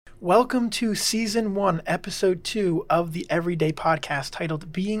Welcome to Season 1, Episode 2 of the Everyday Podcast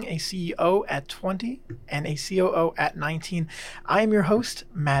titled Being a CEO at 20 and a COO at 19. I am your host,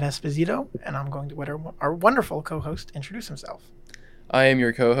 Matt Esposito, and I'm going to let our wonderful co-host introduce himself. I am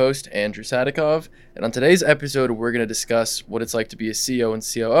your co-host, Andrew Sadikov, and on today's episode, we're going to discuss what it's like to be a CEO and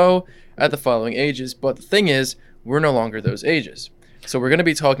COO at the following ages, but the thing is, we're no longer those ages. So we're going to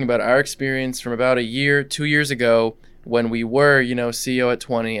be talking about our experience from about 2 years ago, when we were, CEO at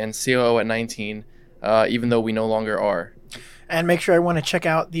 20 and COO at 19, even though we no longer are. And make sure everyone to check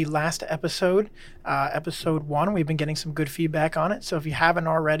out the last episode, episode 1. We've been getting some good feedback on it. So if you haven't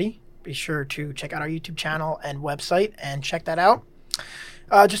already, be sure to check out our YouTube channel and website and check that out.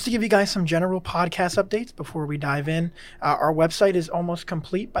 Just to give you guys some general podcast updates before we dive in, our website is almost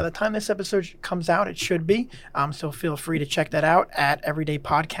complete. By the time this episode comes out, it should be. So feel free to check that out at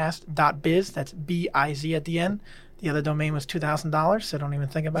everydaypodcast.biz. That's B-I-Z at the end. The other domain was $2,000, so don't even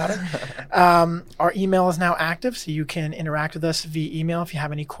think about it. Our email is now active, so you can interact with us via email if you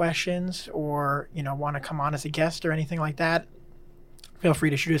have any questions or want to come on as a guest or anything like that. Feel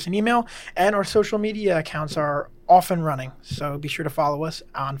free to shoot us an email. And our social media accounts are off and running, so be sure to follow us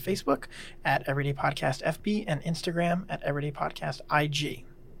on Facebook at Everyday Podcast FB and Instagram at Everyday Podcast IG.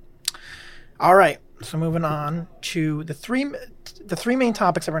 All right, so moving on to the three main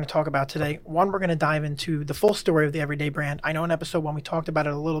topics that we're going to talk about today. One, we're going to dive into the full story of the Everyday brand. I know in episode 1 we talked about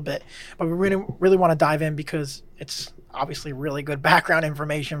it a little bit, but we really want to dive in because it's obviously really good background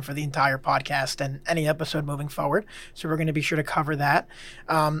information for the entire podcast and any episode moving forward. So we're going to be sure to cover that.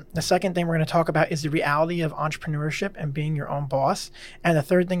 The second thing we're going to talk about is the reality of entrepreneurship and being your own boss. And the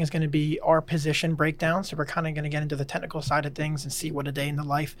third thing is going to be our position breakdown. So we're kind of going to get into the technical side of things and see what a day in the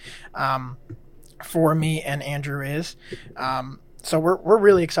life for me and Andrew is. So we're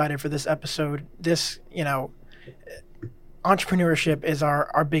really excited for this episode. This, entrepreneurship is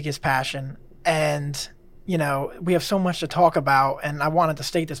our biggest passion. And we have so much to talk about, and I wanted to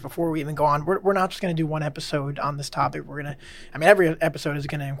state this before we even go on. We're not just going to do one episode on this topic. Every episode is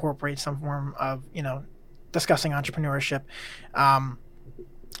going to incorporate some form of, discussing entrepreneurship.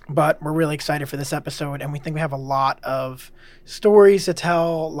 But we're really excited for this episode, and we think we have a lot of stories to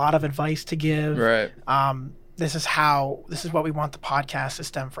tell, a lot of advice to give. Right. This is what we want the podcast to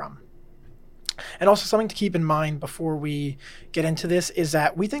stem from. And also something to keep in mind before we get into this is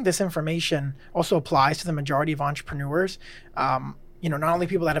that we think this information also applies to the majority of entrepreneurs. Not only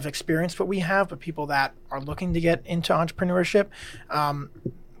people that have experienced what we have, but people that are looking to get into entrepreneurship.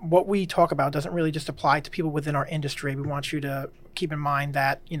 What we talk about doesn't really just apply to people within our industry. We want you to keep in mind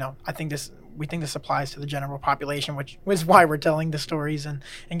that, we think this applies to the general population, which is why we're telling the stories and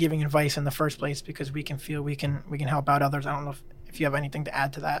giving advice in the first place, because we can feel we can help out others. I don't know if you have anything to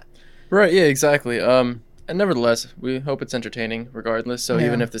add to that. Right, yeah, exactly. And nevertheless, we hope it's entertaining regardless. So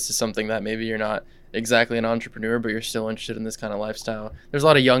even if this is something that maybe you're not exactly an entrepreneur, but you're still interested in this kind of lifestyle. There's a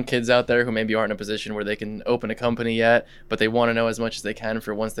lot of young kids out there who maybe aren't in a position where they can open a company yet, but they want to know as much as they can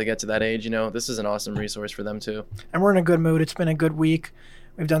for once they get to that age. This is an awesome resource for them too. And we're in a good mood. It's been a good week.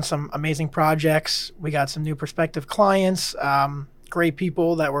 We've done some amazing projects. We got some new prospective clients, great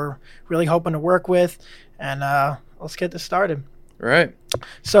people that we're really hoping to work with. And let's get this started. Right.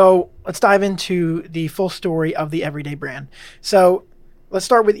 So let's dive into the full story of the Everyday brand. So let's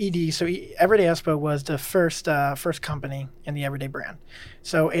start with ED. So Everyday Expo was the first company in the Everyday brand.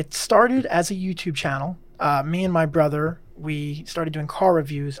 So it started as a YouTube channel. Me and my brother, we started doing car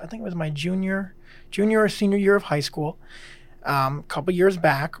reviews. I think it was my junior or senior year of high school, a couple years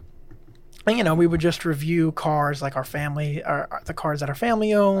back. And, we would just review cars like our family, the cars that our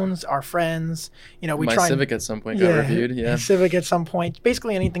family owns, our friends. My Civic at some point got reviewed. Yeah, Civic at some point.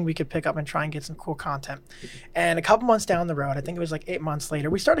 Basically anything we could pick up and try and get some cool content. And a couple months down the road, I think it was like 8 months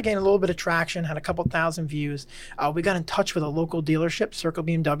later, we started getting a little bit of traction, had a couple thousand views. We got in touch with a local dealership, Circle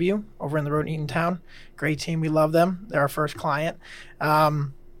BMW, over in the road in Eatontown. Great team. We love them. They're our first client.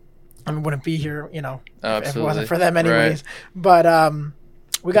 Wouldn't be here, if it wasn't for them anyways. Right. But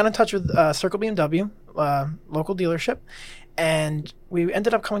we got in touch with Circle BMW, local dealership, and we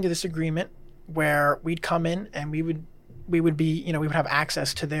ended up coming to this agreement where we'd come in and we would have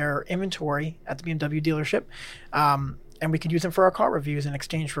access to their inventory at the BMW dealership, and we could use them for our car reviews in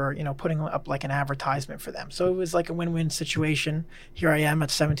exchange for, putting up like an advertisement for them. So it was like a win-win situation. Here I am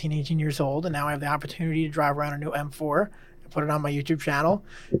at 17, 18 years old, and now I have the opportunity to drive around a new M4 and put it on my YouTube channel,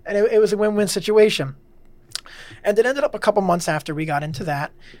 and it was a win-win situation. And it ended up a couple months after we got into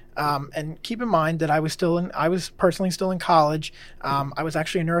that. And keep in mind that I was personally still in college. I was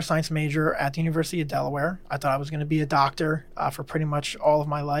actually a neuroscience major at the University of Delaware. I thought I was going to be a doctor for pretty much all of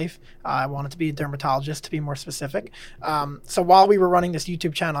my life. I wanted to be a dermatologist, to be more specific. So while we were running this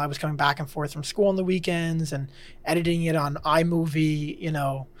YouTube channel, I was coming back and forth from school on the weekends and editing it on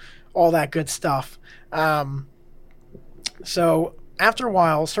iMovie, all that good stuff. So after a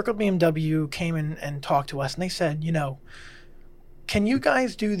while, Circle BMW came in and talked to us, and they said, can you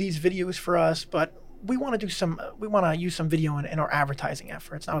guys do these videos for us? But we want to use some video in our advertising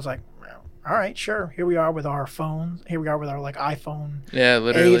efforts. And I was like, well, all right, sure. Here we are with our phones. Here we are with our iPhone. Yeah,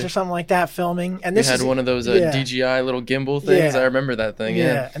 literally. 8 or something like that filming. And this had one of those DJI little gimbal things. Yeah. I remember that thing.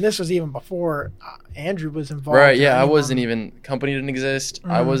 Yeah. And this was even before Andrew was involved. Right. Yeah. I wasn't even. Company didn't exist.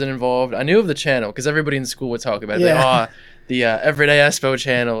 Mm-hmm. I wasn't involved. I knew of the channel because everybody in school would talk about it. Yeah. The Everyday Espo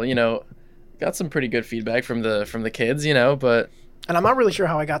channel. Got some pretty good feedback from the kids. But. And I'm not really sure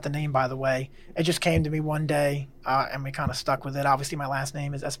how I got the name, by the way. It just came to me one day, and we kind of stuck with it. Obviously, my last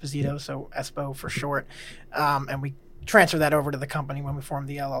name is Esposito, so Espo for short. And we transferred that over to the company when we formed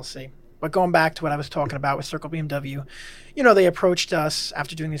the LLC. But going back to what I was talking about with Circle BMW, they approached us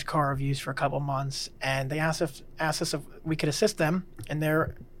after doing these car reviews for a couple months, and they asked us if we could assist them in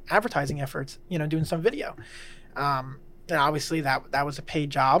their advertising efforts, doing some video. And obviously, that was a paid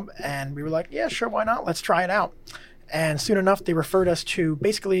job, and we were like, yeah, sure, why not? Let's try it out. And soon enough, they referred us to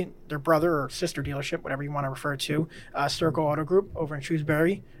basically their brother or sister dealership, whatever you want to refer to, Circle Auto Group over in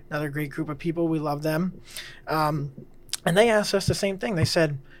Shrewsbury. Another great group of people. We love them. And they asked us the same thing. They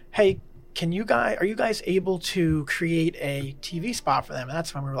said, hey, are you guys able to create a TV spot for them? And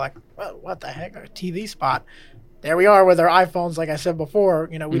that's when we were like, well, what the heck, a TV spot? There we are with our iPhones, like I said before.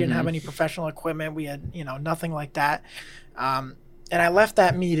 We didn't have any professional equipment. We had, nothing like that. And I left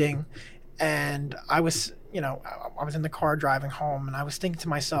that meeting, and I was in the car driving home, and I was thinking to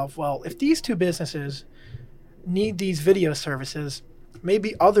myself, well, if these two businesses need these video services,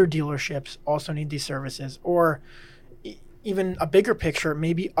 maybe other dealerships also need these services, or even a bigger picture,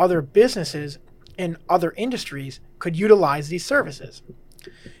 maybe other businesses in other industries could utilize these services.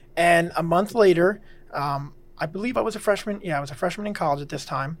 And a month later, I believe I was a freshman. Yeah, I was a freshman in college at this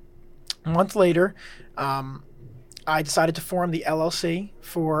time. A month later, I decided to form the LLC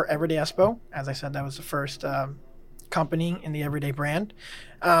for Everyday Espo. As I said, that was the first company in the Everyday brand.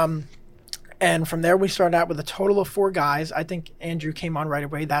 And from there, we started out with a total of 4 guys. I think Andrew came on right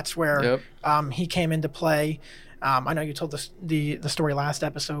away. That's where he came into play. I know you told the story last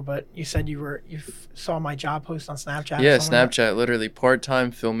episode, but you said you saw my job post on Snapchat. Yeah, Snapchat, literally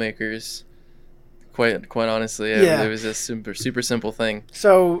part-time filmmakers. Quite honestly, it was a super simple thing.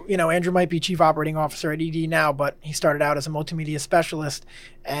 So, Andrew might be chief operating officer at ED now, but he started out as a multimedia specialist,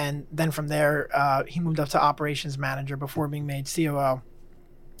 and then from there, he moved up to operations manager before being made COO.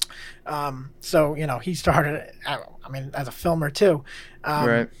 So, he started, as a filmer too.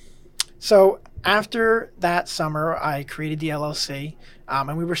 Right. So after that summer, I created the LLC,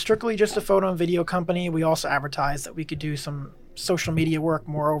 and we were strictly just a photo and video company. We also advertised that we could do some social media work,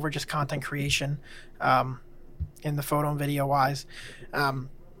 moreover just content creation in the photo and video wise.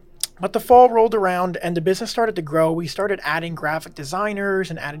 But the fall rolled around and the business started to grow. We started adding graphic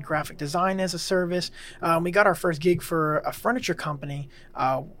designers and added graphic design as a service. We got our first gig for a furniture company.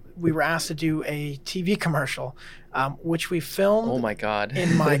 We were asked to do a TV commercial, which we filmed oh my God.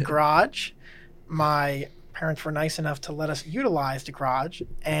 in my garage. My parents were nice enough to let us utilize the garage,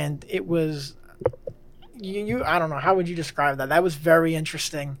 and it was I don't know, how would you describe that? That was very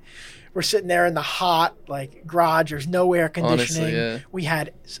interesting. We're sitting there in the hot garage. There's no air conditioning. Honestly, yeah. We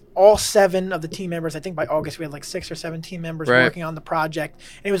had all 7 of the team members. I think by August we had 6 or 7 team members working on the project.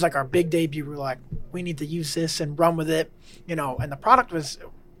 And it was our big debut. We were like, we need to use this and run with it, And the product was,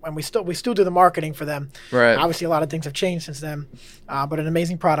 and we still do the marketing for them. Right. Obviously, a lot of things have changed since then, but an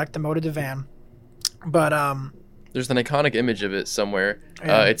amazing product, the Motor Divan. But there's an iconic image of it somewhere.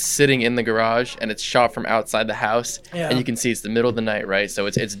 Yeah. It's sitting in the garage, and it's shot from outside the house. Yeah. And you can see it's the middle of the night, right? So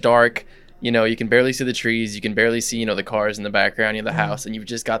it's dark. You can barely see the trees. You can barely see, the cars in the background of the house. And you've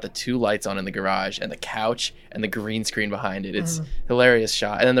just got the 2 lights on in the garage and the couch and the green screen behind it. It's hilarious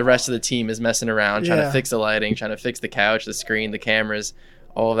shot. And then the rest of the team is messing around, trying to fix the lighting, trying to fix the couch, the screen, the cameras,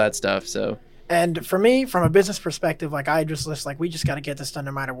 all of that stuff. So... And for me, from a business perspective, I just we just got to get this done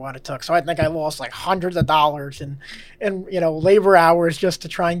no matter what it took. So I think I lost hundreds of dollars and labor hours just to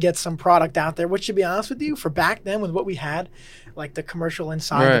try and get some product out there. Which, to be honest with you, for back then with what we had, the commercial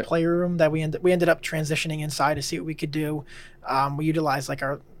inside the playroom that we ended up transitioning inside to see what we could do. We utilized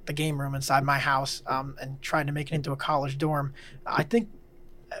the game room inside my house and tried to make it into a college dorm. I think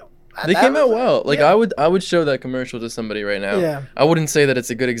They That came out was- well. Like yeah. I would show that commercial to somebody right now. Yeah. I wouldn't say that it's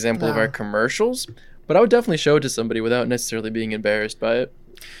a good example of No. our commercials, but I would definitely show it to somebody without necessarily being embarrassed by it.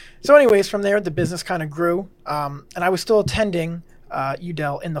 So, anyways, from there, the business kind of grew, and I was still attending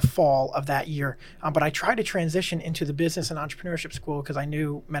UDEL in the fall of that year. But I tried to transition into the business and entrepreneurship school because I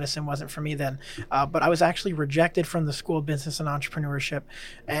knew medicine wasn't for me then. But I was actually rejected from the school of business and entrepreneurship,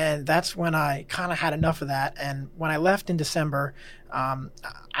 and that's when I kind of had enough of that. And when I left in December, I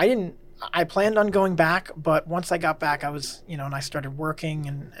didn't. I planned on going back, but once I got back, I was, and I started working,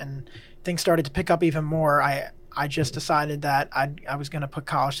 and things started to pick up even more. I just decided that I was going to put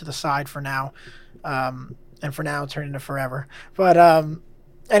college to the side for now, and for now turn into forever. But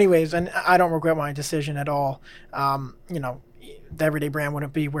anyways, and I don't regret my decision at all. The Everyday Brand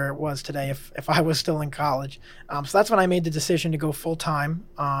wouldn't be where it was today if I was still in college. So that's when I made the decision to go full time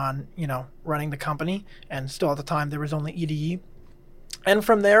on running the company, and still at the time there was only EDE. And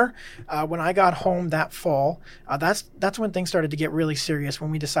from there, when I got home that fall, that's when things started to get really serious, when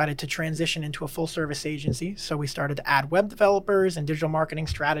we decided to transition into a full-service agency. So we started to add web developers and digital marketing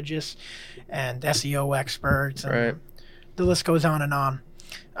strategists and SEO experts. And Right. the list goes on and on.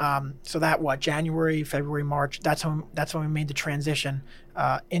 So that, January, February, March, that's when we made the transition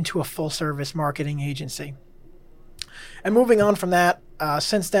into a full-service marketing agency. And moving on from that,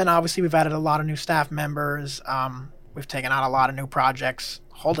 since then, obviously, we've added a lot of new staff members. We've taken on a lot of new projects,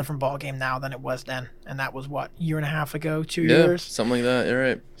 whole different ball game now than it was then. And that was year and a half ago, 2 years. Something like that. You're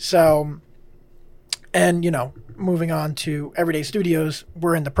right. So, and moving on to Everyday Studios,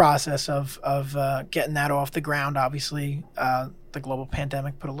 we're in the process of getting that off the ground. Obviously, the global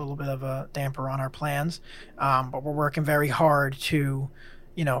pandemic put a little bit of a damper on our plans, but we're working very hard to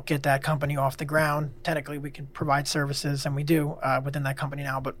get that company off the ground. Technically, we can provide services, and we do within that company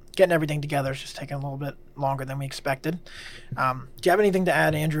now, but getting everything together is just taking a little bit longer than we expected. Do you have anything to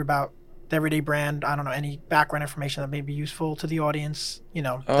add, Andrew, about the Everyday Brand? I don't know, any background information that may be useful to the audience,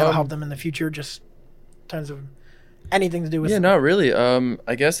 that'll help them in the future, just in terms of anything to do with... Yeah, not really.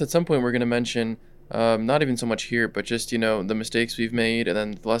 I guess at some point we're going to mention, not even so much here, but just, the mistakes we've made and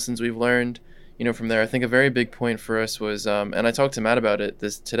then the lessons we've learned. From there, I think a very big point for us was, and I talked to Matt about it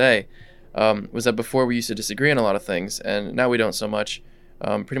today, was that before we used to disagree on a lot of things, and now we don't so much,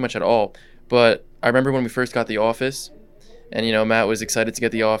 pretty much at all. But I remember when we first got the office, and, Matt was excited to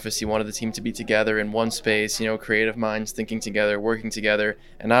get the office. He wanted the team to be together in one space, creative minds thinking together, working together.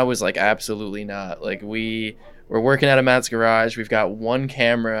 And I was like, absolutely not. Like, we're working out of Matt's garage. We've got one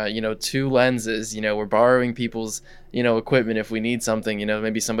camera, 2 lenses, we're borrowing people's, equipment if we need something,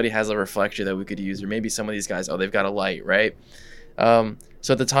 maybe somebody has a reflector that we could use, or maybe some of these guys, they've got a light, right? So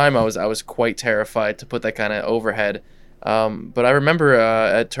at the time I was quite terrified to put that kind of overhead. But I remember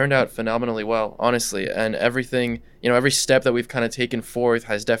it turned out phenomenally well, honestly. And everything, every step that we've kind of taken forth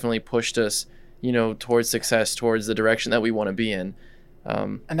has definitely pushed us, towards success, towards the direction that we want to be in.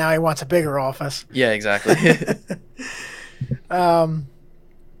 And now he wants a bigger office. Yeah, exactly.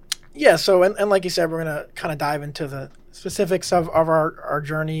 Yeah, so, and like you said, we're going to kind of dive into the specifics of our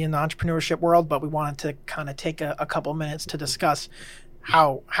journey in the entrepreneurship world, but we wanted to kind of take a couple minutes to discuss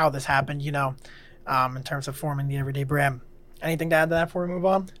how this happened, in terms of forming the Everyday Brand. Anything to add to that before we move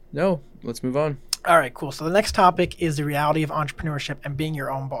on? No, let's move on. All right, cool. So the next topic is the reality of entrepreneurship and being your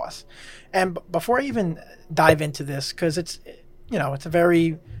own boss. And before I even dive into this, because it's a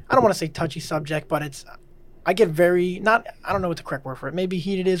very, I don't want to say touchy subject, but I get very, I don't know what the correct word for it. Maybe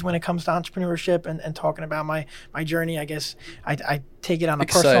heated is when it comes to entrepreneurship and talking about my journey. I guess I take it on a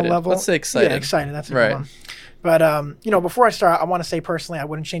personal level. Let's say excited. Yeah, excited. That's a right. good one. But, before I start, I want to say personally, I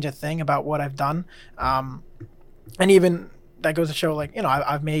wouldn't change a thing about what I've done. And even that goes to show,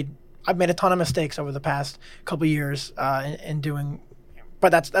 I've made a ton of mistakes over the past couple of years in doing, but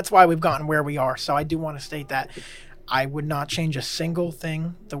that's why we've gotten where we are. So I do want to state that I would not change a single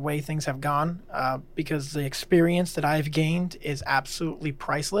thing the way things have gone, because the experience that I've gained is absolutely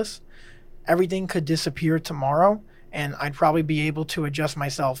priceless. Everything could disappear tomorrow, and I'd probably be able to adjust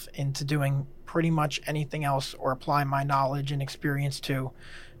myself into doing pretty much anything else, or apply my knowledge and experience to,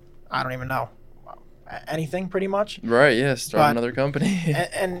 I don't even know, anything pretty much. Right, yeah, start another company.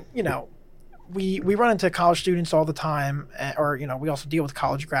 and we run into college students all the time, or, we also deal with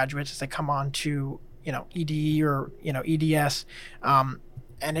college graduates as they come on to EDE or, EDS.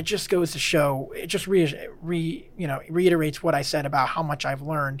 And it just goes to show, it just reiterates what I said about how much I've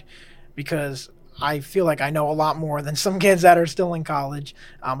learned, because I feel like I know a lot more than some kids that are still in college,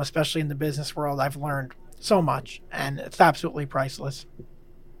 especially in the business world. I've learned so much, and it's absolutely priceless.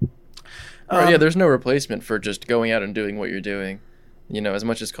 Right, yeah, there's no replacement for just going out and doing what you're doing. As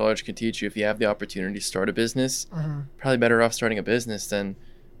much as college can teach you, if you have the opportunity to start a business, probably better off starting a business than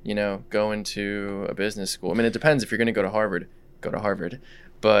go into a business school. I mean, it depends. If you're going to go to Harvard, go to Harvard.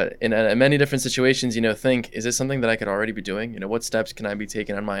 But in many different situations, think, is this something that I could already be doing? What steps can I be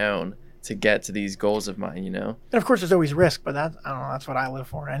taking on my own to get to these goals of mine, And of course, there's always risk, but I don't know, that's what I live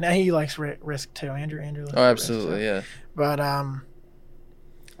for. And he likes risk too. Andrew lives Oh, for absolutely, risk, so. yeah. But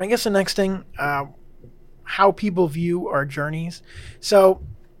I guess the next thing, how people view our journeys. So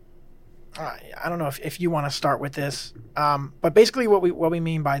I don't know if you want to start with this, but basically what we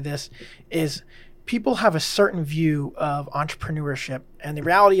mean by this is people have a certain view of entrepreneurship, and the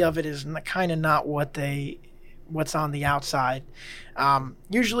reality of it is kind of not what's on the outside.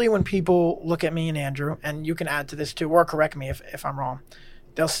 Usually when people look at me and Andrew, and you can add to this too, or correct me if I'm wrong,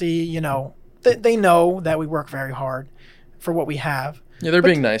 they'll see, they know that we work very hard for what we have. Yeah, they're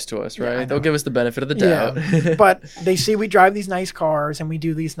being nice to us, right? They'll give us the benefit of the doubt. Yeah, but they see we drive these nice cars and we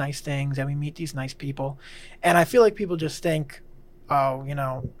do these nice things and we meet these nice people. And I feel like people just think, oh,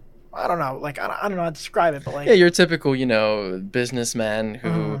 I don't know, like, I don't know how to describe it, but like... Yeah, you're a typical, businessman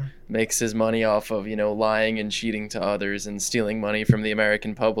who makes his money off of, lying and cheating to others and stealing money from the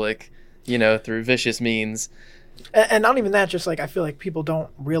American public, through vicious means. And not even that, just like I feel like people don't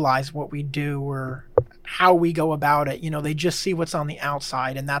realize what we do or how we go about it. They just see what's on the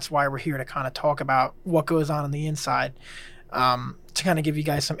outside, and that's why we're here to kind of talk about what goes on the inside, to kind of give you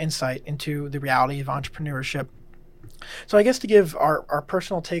guys some insight into the reality of entrepreneurship. So I guess to give our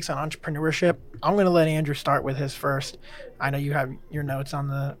personal takes on entrepreneurship, I'm going to let Andrew start with his first. I know you have your notes on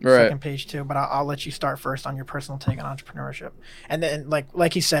the second page too, but I'll let you start first on your personal take on entrepreneurship. And then,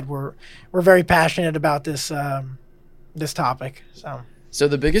 like he said, we're very passionate about this this topic. So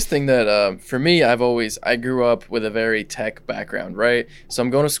the biggest thing that for me, I grew up with a very tech background, right? So I'm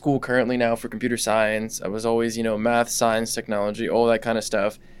going to school currently now for computer science. I was always, math, science, technology, all that kind of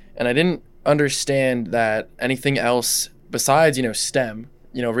stuff. And I didn't understand that anything else besides, STEM,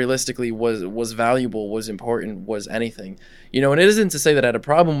 realistically was valuable, was important, was anything. And it isn't to say that I had a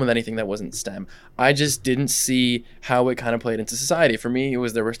problem with anything that wasn't STEM. I just didn't see how it kind of played into society. For me,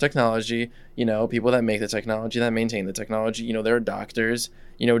 there was technology, people that make the technology, that maintain the technology, there are doctors,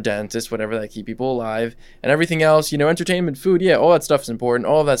 dentists, whatever, that keep people alive, and everything else, entertainment, food, yeah, all that stuff is important.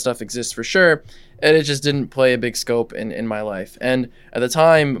 All of that stuff exists for sure. And it just didn't play a big scope in my life. And at the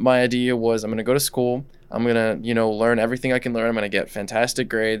time, my idea was I'm going to go to school. I'm going to, learn everything I can learn. I'm going to get fantastic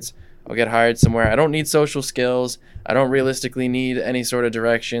grades. I'll get hired somewhere. I don't need social skills. I don't realistically need any sort of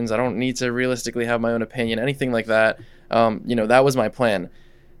directions. I don't need to realistically have my own opinion, anything like that. That was my plan.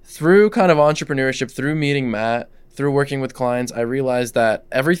 Through kind of entrepreneurship, through meeting Matt, through working with clients, I realized that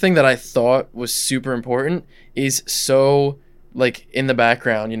everything that I thought was super important is so, in the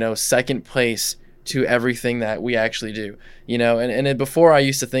background, second place to everything that we actually do, and before I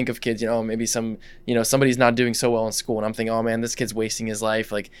used to think of kids, maybe somebody's not doing so well in school, and I'm thinking, oh man, this kid's wasting his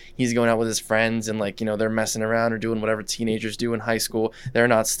life. He's going out with his friends and they're messing around or doing whatever teenagers do in high school. They're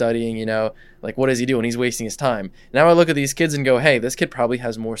not studying, what is he doing? He's wasting his time. Now I look at these kids and go, hey, this kid probably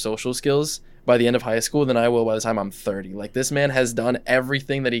has more social skills by the end of high school than I will by the time I'm 30. This man has done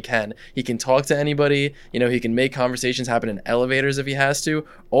everything that he can. He can talk to anybody, he can make conversations happen in elevators if he has to.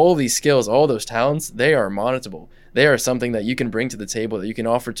 All these skills, all those talents, they are monetizable. They are something that you can bring to the table, that you can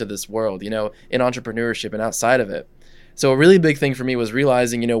offer to this world, in entrepreneurship and outside of it. So a really big thing for me was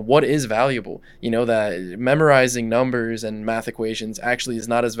realizing, what is valuable, that memorizing numbers and math equations actually is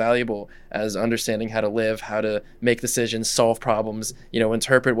not as valuable as understanding how to live, how to make decisions, solve problems,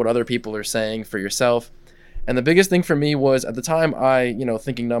 interpret what other people are saying for yourself. And the biggest thing for me was, at the time,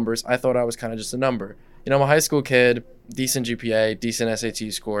 thinking numbers, I thought I was kind of just a number. I'm a high school kid, decent GPA, decent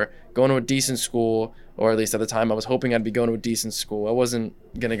SAT score, going to a decent school, or at least at the time I was hoping I'd be going to a decent school. I wasn't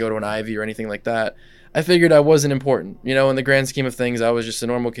going to go to an Ivy or anything like that. I figured I wasn't important. In the grand scheme of things, I was just a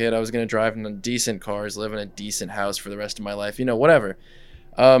normal kid. I was going to drive in decent cars, live in a decent house for the rest of my life, whatever.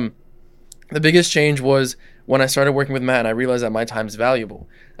 The biggest change was when I started working with Matt, and I realized that my time is valuable,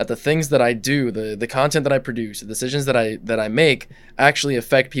 that the things that I do, the content that I produce, the decisions that I make actually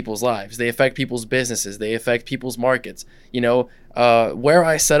affect people's lives. They affect people's businesses. They affect people's markets. Where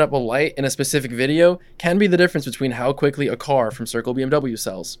I set up a light in a specific video can be the difference between how quickly a car from Circle BMW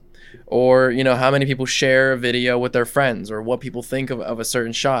sells, or, how many people share a video with their friends, or what people think of a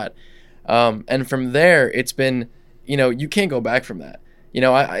certain shot. And from there, it's been, you can't go back from that.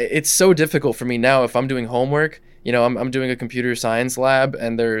 It's so difficult for me now if I'm doing homework, I'm doing a computer science lab,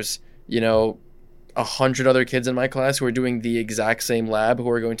 and there's, 100 other kids in my class who are doing the exact same lab, who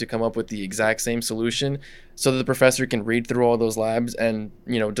are going to come up with the exact same solution, so that the professor can read through all those labs and,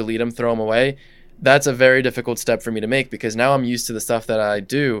 delete them, throw them away. That's a very difficult step for me to make, because now I'm used to the stuff that I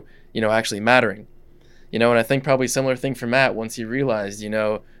do, actually mattering. You know, and I think probably similar thing for Matt once he realized,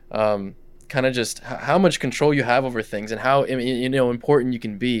 kind of just how much control you have over things and how, important you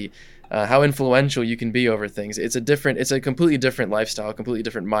can be, how influential you can be over things. It's a completely different lifestyle, completely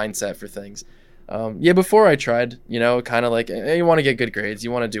different mindset for things. Before I tried, kind of like, hey, you want to get good grades,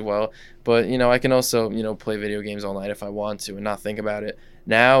 you want to do well, but, I can also, play video games all night if I want to and not think about it.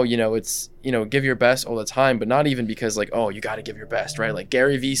 Now, it's, give your best all the time, but not even because like, oh, you got to give your best, right? Like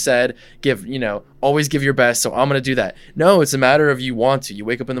Gary Vee said, always give your best. So I'm going to do that. No, it's a matter of you want to. You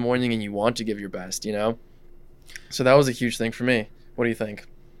wake up in the morning and you want to give your best, So that was a huge thing for me. What do you think?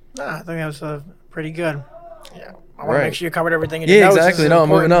 I think that was pretty good. Yeah. I want Right. to make sure you covered everything in your notes. Exactly. No,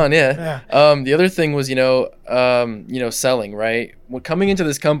 moving on. Yeah. Yeah. The other thing was, selling, right? When coming into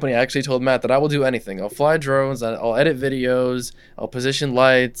this company, I actually told Matt that I will do anything. I'll fly drones, I'll edit videos, I'll position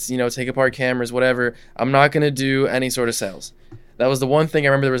lights, take apart cameras, whatever. I'm not going to do any sort of sales. That was the one thing I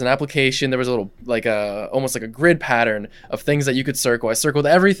remember. There was an application. There was a little, almost like a grid pattern of things that you could circle. I circled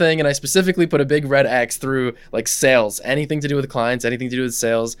everything, and I specifically put a big red X through like sales, anything to do with clients, anything to do with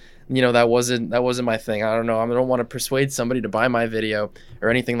sales. That wasn't my thing. I don't know. I don't want to persuade somebody to buy my video or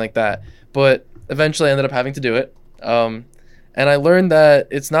anything like that. But eventually, I ended up having to do it. And I learned that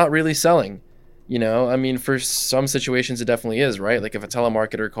it's not really selling. For some situations it definitely is, right? Like if a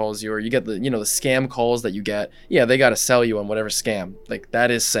telemarketer calls you or you get the scam calls that you get, they got to sell you on whatever scam. Like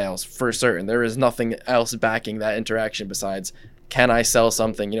that is sales for certain. There is nothing else backing that interaction besides, can I sell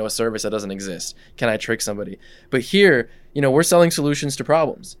something, a service that doesn't exist? Can I trick somebody? But here, we're selling solutions to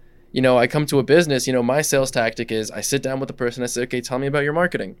problems. I come to a business, my sales tactic is I sit down with the person, I say, okay, tell me about your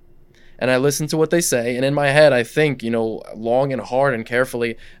marketing. And I listen to what they say, and in my head, I think, long and hard and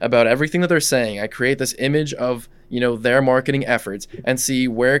carefully about everything that they're saying. I create this image of, their marketing efforts and see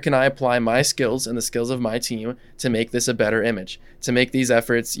where can I apply my skills and the skills of my team to make this a better image, to make these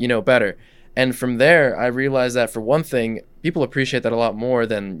efforts, better. And from there, I realized that for one thing, people appreciate that a lot more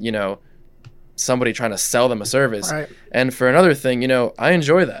than, somebody trying to sell them a service. Right. And for another thing, I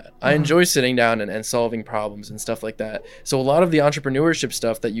enjoy that. Mm-hmm. I enjoy sitting down and solving problems and stuff like that. So a lot of the entrepreneurship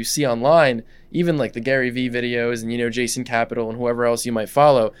stuff that you see online, even like the Gary Vee videos and, Jason Capital and whoever else you might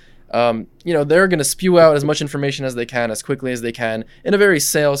follow, they're going to spew out as much information as they can, as quickly as they can in a very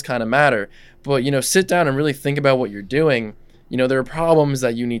sales kind of matter. But, sit down and really think about what you're doing. There are problems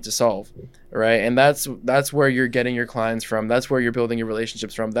that you need to solve, right? And that's where you're getting your clients from. That's where you're building your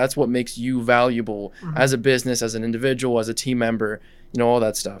relationships from. That's what makes you valuable as a business, as an individual, as a team member, all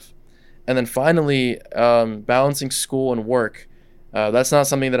that stuff. And then finally, balancing school and work. That's not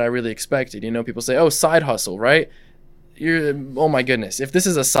something that I really expected. People say, oh, side hustle, right? Oh my goodness. If this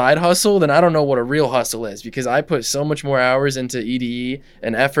is a side hustle, then I don't know what a real hustle is, because I put so much more hours into EDE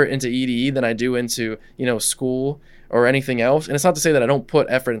and effort into EDE than I do into, school or anything else. And it's not to say that I don't put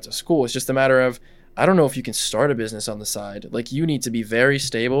effort into school. It's just a matter of, I don't know if you can start a business on the side. Like you need to be very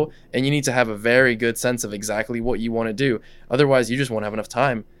stable and you need to have a very good sense of exactly what you want to do. Otherwise, you just won't have enough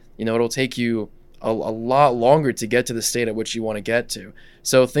time. It'll take you a lot longer to get to the state at which you want to get to.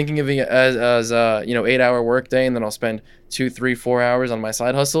 So thinking of it as 8-hour workday, and then I'll spend 2, 3, 4 hours on my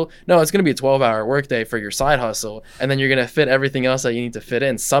side hustle. No, it's going to be a 12-hour workday for your side hustle. And then you're going to fit everything else that you need to fit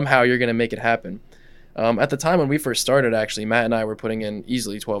in. Somehow you're going to make it happen. At the time when we first started, actually, Matt and I were putting in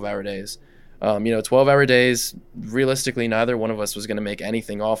easily 12-hour days. 12-hour days, realistically, neither one of us was going to make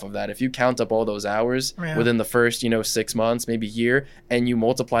anything off of that. If you count up all those hours within the first, 6 months, maybe year, and you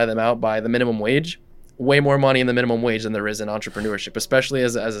multiply them out by the minimum wage, way more money in the minimum wage than there is in entrepreneurship, especially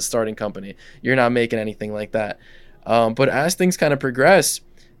as a starting company. You're not making anything like that. But as things kind of progress,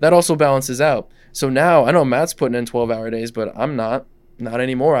 that also balances out. So now, I know Matt's putting in 12-hour days, but I'm not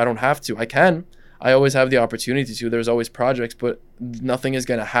anymore. I don't have to. I can. I always have the opportunity to. There's always projects, but nothing is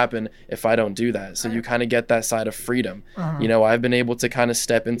going to happen if I don't do that. So you kind of get that side of freedom. I've been able to kind of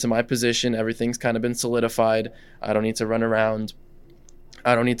step into my position. Everything's kind of been solidified. I don't need to run around.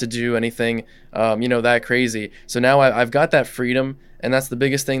 I don't need to do anything, that crazy. So now I've got that freedom, and that's the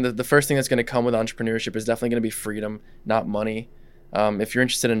biggest thing. The first thing that's going to come with entrepreneurship is definitely going to be freedom, not money. If you're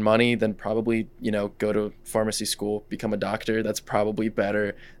interested in money, then probably, go to pharmacy school, become a doctor. That's probably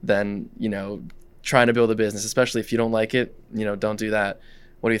better than, trying to build a business, especially if you don't like it, don't do that.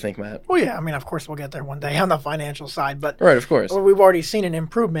 What do you think, Matt? Well, yeah, of course we'll get there one day on the financial side, but right, of course. We've already seen an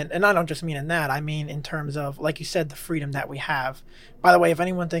improvement, and I don't just mean in that. I mean in terms of, like you said, the freedom that we have. By the way, if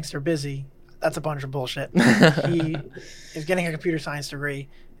anyone thinks they're busy, that's a bunch of bullshit. He is getting a computer science degree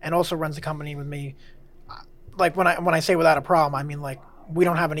and also runs the company with me. Like when I say without a problem, I mean like we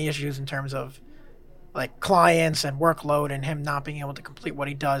don't have any issues in terms of like clients and workload and him not being able to complete what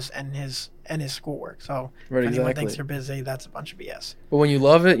he does and his schoolwork. So Right, if anyone exactly. thinks they're busy, that's a bunch of BS. But when you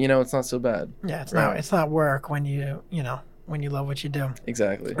love it, it's not so bad. Yeah, it's Right. not work when when you love what you do.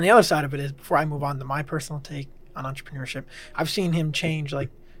 Exactly. And the other side of it is, before I move on to my personal take on entrepreneurship, I've seen him change like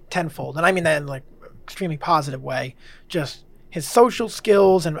tenfold, and I mean that in like extremely positive way. Just his social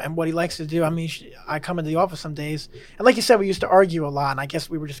skills and what he likes to do. I mean, I come into the office some days, and like you said, we used to argue a lot, and I guess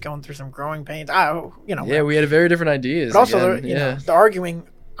we were just going through some growing pains. Yeah, we had very different ideas. But also, again. the arguing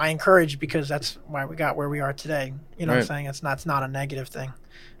I encourage, because that's why we got where we are today. You know what I'm Right. saying? It's not a negative thing.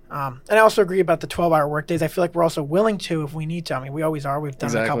 And I also agree about the 12-hour workdays. I feel like we're also willing to if we need to. I mean, we always are. We've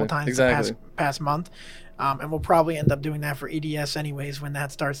done it a couple times the past month. And we'll probably end up doing that for EDS anyways when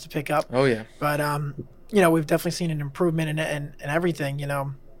that starts to pick up. Oh, yeah. But, we've definitely seen an improvement in it and everything,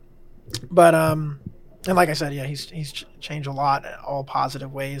 But, and like I said, yeah, he's changed a lot in all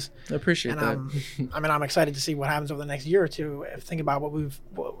positive ways. I appreciate that. I'm excited to see what happens over the next year or two. Think about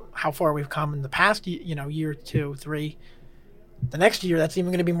how far we've come in the past, year, 2, 3. The next year, that's even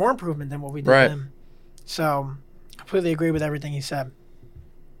going to be more improvement than what we did then. So, completely agree with everything he said.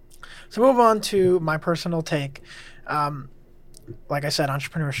 So, move on to my personal take. Like I said,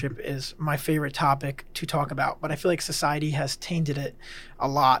 entrepreneurship is my favorite topic to talk about, but I feel like society has tainted it a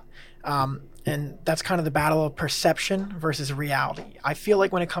lot. And that's kind of the battle of perception versus reality. I feel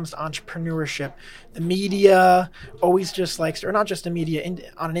like when it comes to entrepreneurship, the media always just likes, or not just the media,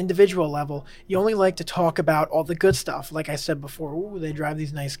 on an individual level, you only like to talk about all the good stuff. Like I said before, ooh, they drive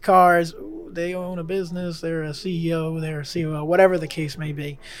these nice cars, ooh, they own a business, they're a CEO, they're a COO, whatever the case may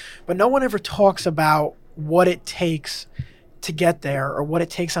be. But no one ever talks about what it takes to get there, or what it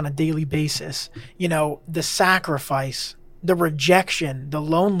takes on a daily basis. The sacrifice, the rejection, the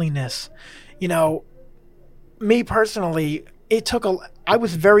loneliness. Me personally, I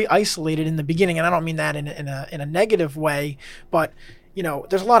was very isolated in the beginning, and I don't mean that in a negative way, but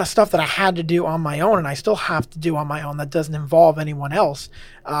there's a lot of stuff that I had to do on my own, and I still have to do on my own that doesn't involve anyone else.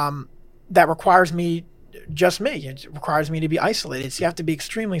 That requires me, just me. It requires me to be isolated. So you have to be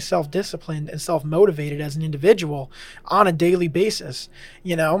extremely self-disciplined and self-motivated as an individual on a daily basis,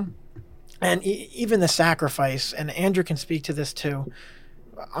 and even the sacrifice, and Andrew can speak to this too,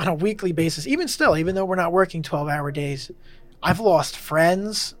 on a weekly basis, even though we're not working 12-hour days, I've lost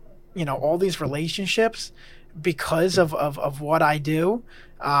friends, all these relationships because of what I do.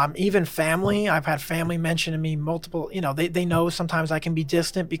 Even family, I've had family mention to me multiple, they know sometimes I can be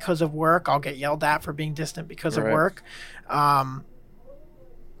distant because of work. I'll get yelled at for being distant because of work. Like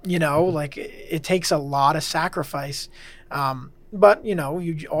it takes a lot of sacrifice. But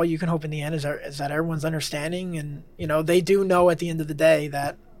all you can hope in the end is that everyone's understanding, and they do know at the end of the day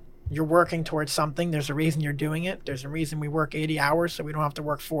that you're working towards something. There's a reason you're doing it. There's a reason we work 80 hours so we don't have to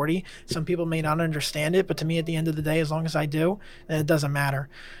work 40. Some people may not understand it, but to me, at the end of the day, as long as I do, then it doesn't matter.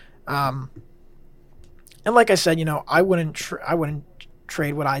 And like I said, I wouldn't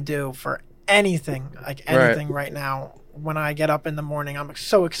trade what I do for anything right now. When I get up in the morning, I'm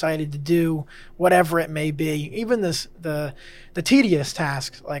so excited to do whatever it may be, even the tedious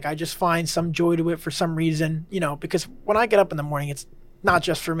tasks. Like, I just find some joy to it for some reason, because when I get up in the morning, it's not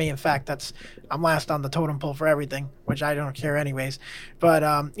just for me. In fact, I'm last on the totem pole for everything, which I don't care anyways. But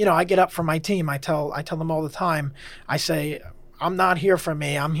I get up for my team. I tell them all the time. I say, I'm not here for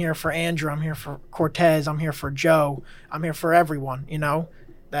me. I'm here for Andrew. I'm here for Cortez. I'm here for Joe. I'm here for everyone.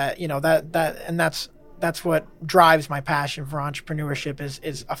 That's what drives my passion for entrepreneurship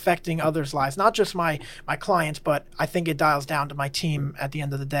is affecting others' lives, not just my clients, but I think it dials down to my team at the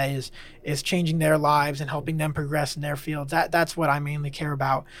end of the day is changing their lives and helping them progress in their fields. That's what I mainly care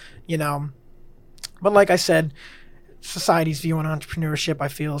about, But like I said, society's view on entrepreneurship, I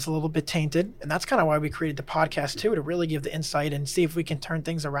feel, is a little bit tainted. And that's kind of why we created the podcast too, to really give the insight and see if we can turn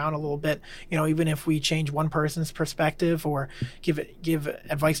things around a little bit, even if we change one person's perspective or give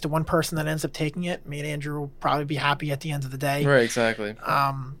advice to one person that ends up taking it. Me and Andrew will probably be happy at the end of the day. Right, exactly.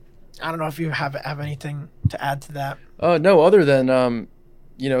 I don't know if you have anything to add to that. No, other than,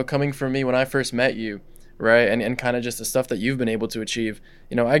 coming from me when I first met you, right? And kind of just the stuff that you've been able to achieve.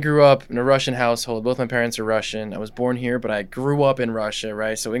 I grew up in a Russian household. Both my parents are Russian. I was born here, but I grew up in Russia,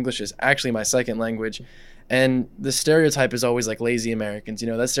 right? So English is actually my second language. And the stereotype is always like lazy Americans.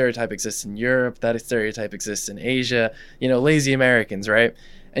 That stereotype exists in Europe. That stereotype exists in Asia. Lazy Americans, right?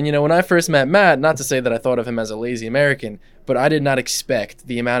 And, when I first met Matt, not to say that I thought of him as a lazy American, but I did not expect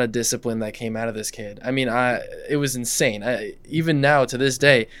the amount of discipline that came out of this kid. I mean, it was insane. Even now, to this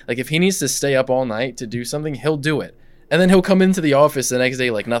day, like, if he needs to stay up all night to do something, he'll do it. And then he'll come into the office the next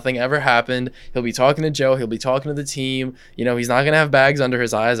day like nothing ever happened. He'll be talking to Joe. He'll be talking to the team. He's not going to have bags under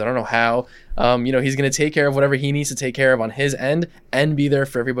his eyes. I don't know how. He's going to take care of whatever he needs to take care of on his end and be there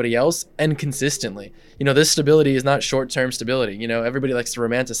for everybody else and consistently. This stability is not short-term stability. Everybody likes to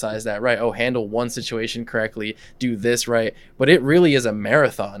romanticize that, right? Oh, handle one situation correctly, do this right. But it really is a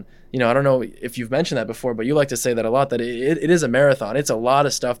marathon. I don't know if you've mentioned that before, but you like to say that a lot, that it is a marathon. It's a lot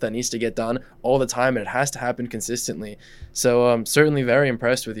of stuff that needs to get done all the time, and it has to happen consistently. So I'm certainly very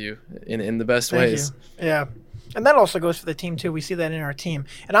impressed with you in the best ways. You. Yeah. And that also goes for the team, too. We see that in our team.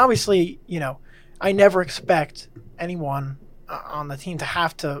 And obviously, I never expect anyone on the team to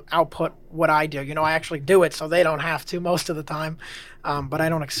have to output what I do. I actually do it so they don't have to most of the time. But I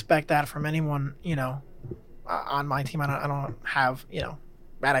don't expect that from anyone, on my team. I don't have,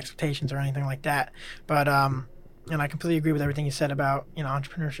 bad expectations or anything like that. But and I completely agree with everything you said about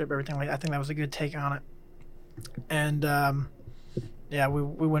entrepreneurship, everything like that. I think that was a good take on it. And yeah, we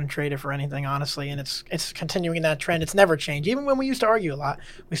wouldn't trade it for anything, honestly. And it's continuing that trend. It's never changed. Even when we used to argue a lot,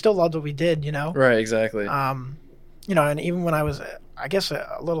 we still loved what we did. Right, exactly. And even when I was, I guess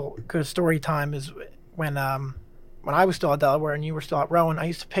a little good story time is when I was still at Delaware and you were still at Rowan, I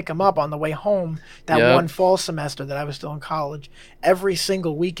used to pick him up on the way home that one fall semester that I was still in college every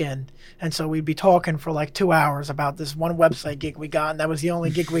single weekend. And so we'd be talking for like 2 hours about this one website gig we got, and that was the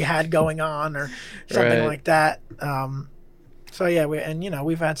only gig we had going on or something like that. So yeah,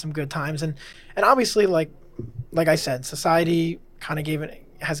 we've had some good times, and obviously like I said, society kind of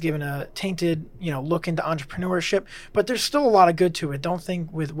has given a tainted look into entrepreneurship, but there's still a lot of good to it. Don't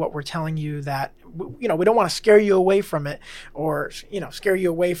think with what we're telling you that we don't want to scare you away from it, or scare you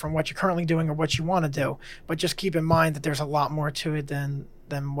away from what you're currently doing or what you want to do, but just keep in mind that there's a lot more to it than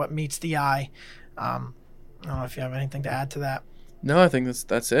what meets the eye. I don't know if you have anything to add to that. No, I think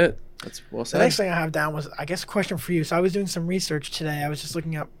that's it. That's well said. The next thing I have down was, I guess, a question for you. So I was doing some research today. I was just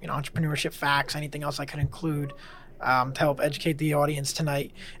looking up, entrepreneurship facts, anything else I could include to help educate the audience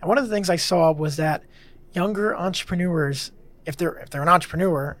tonight. And one of the things I saw was that younger entrepreneurs, if they're an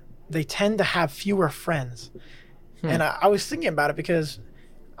entrepreneur, they tend to have fewer friends. And I was thinking about it because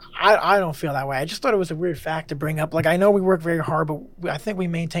I don't feel that way. I just thought it was a weird fact to bring up. Like, I know we work very hard, but I think we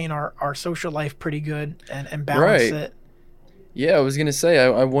maintain our social life pretty good and balance it. Yeah, I was going to say,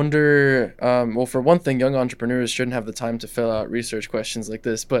 I wonder, well, for one thing, young entrepreneurs shouldn't have the time to fill out research questions like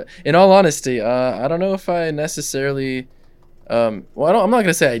this. But in all honesty, I don't know if I necessarily, I'm not going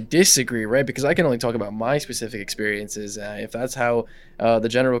to say I disagree, right? Because I can only talk about my specific experiences. If that's how the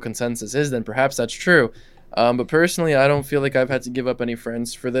general consensus is, then perhaps that's true. But personally, I don't feel like I've had to give up any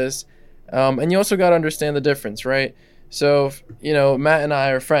friends for this. And you also got to understand the difference, right? So, Matt and I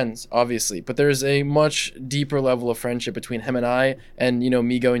are friends, obviously, but there's a much deeper level of friendship between him and I, and,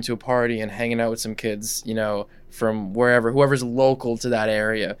 me going to a party and hanging out with some kids, from whoever's local to that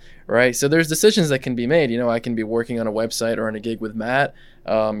area, right? So there's decisions that can be made. I can be working on a website or on a gig with Matt,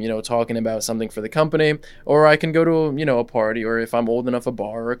 talking about something for the company, or I can go to, a party, or if I'm old enough, a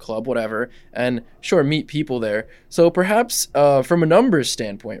bar or a club, whatever, and sure, meet people there. So perhaps from a numbers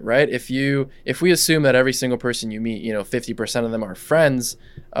standpoint, right? If we assume that every single person you meet, 50% of them are friends,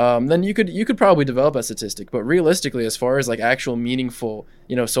 then you could probably develop a statistic. But realistically, as far as like actual meaningful,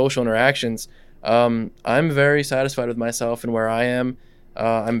 social interactions, I'm very satisfied with myself and where I am.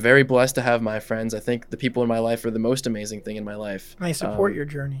 I'm very blessed to have my friends. I think the people in my life are the most amazing thing in my life. And they support your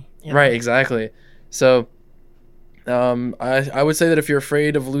journey. Right, exactly. So I would say that if you're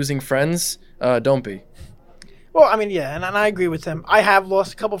afraid of losing friends, don't be. Well, I mean, yeah, and I agree with him. I have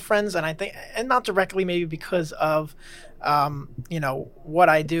lost a couple friends, and I think, and not directly maybe because of, what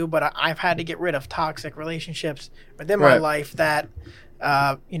I do, but I've had to get rid of toxic relationships within my life that,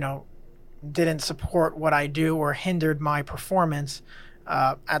 didn't support what I do or hindered my performance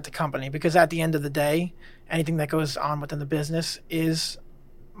at the company. Because at the end of the day, anything that goes on within the business is,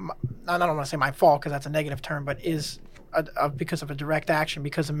 I don't want to say my fault because that's a negative term, but is because of a direct action,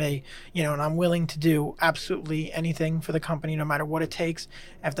 because of me, and I'm willing to do absolutely anything for the company, no matter what it takes.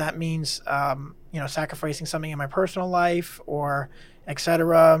 If that means, sacrificing something in my personal life or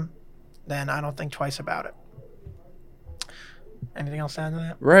etc., then I don't think twice about it. Anything else to add to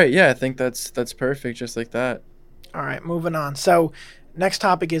that? Right. Yeah, I think that's perfect, just like that. All right, moving on. So next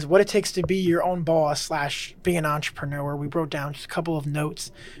topic is what it takes to be your own boss / be an entrepreneur. We wrote down just a couple of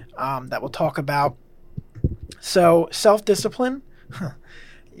notes that we'll talk about. So self-discipline,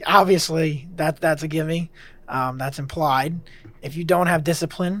 obviously that's a gimme. That's implied. If you don't have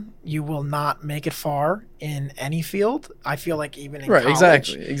discipline, you will not make it far in any field. I feel like even in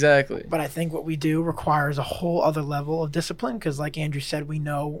college. Exactly. But I think what we do requires a whole other level of discipline because, like Andrew said, we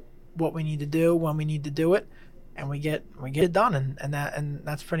know what we need to do when we need to do it, and we get it done, and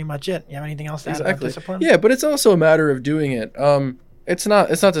that's pretty much it. You have anything else to add about discipline? Yeah, but it's also a matter of doing it. It's not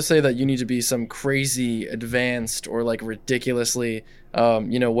to say that you need to be some crazy advanced or like ridiculously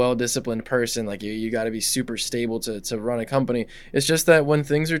well disciplined person. Like you got to be super stable to run a company. It's just that when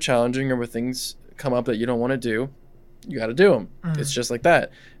things are challenging or when things come up that you don't want to do, you got to do them. It's just like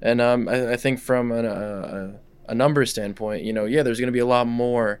that. And I think from a numbers standpoint, there's going to be a lot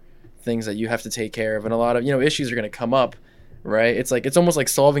more things that you have to take care of, and a lot of issues are going to come up. Right? It's almost like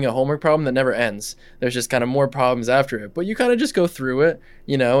solving a homework problem that never ends. There's just kind of more problems after it, but you kind of just go through it,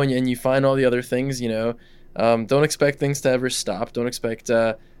 and you find all the other things, don't expect things to ever stop. Don't expect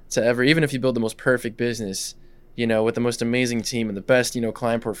to ever, even if you build the most perfect business, with the most amazing team and the best,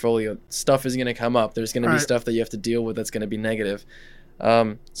 client portfolio, stuff is going to come up. There's going to be stuff that you have to deal with that's going to be negative.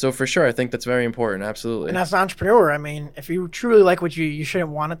 So for sure, I think that's very important. Absolutely. And as an entrepreneur, I mean, if you truly like what you shouldn't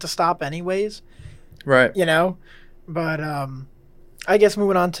want it to stop anyways. Right. But I guess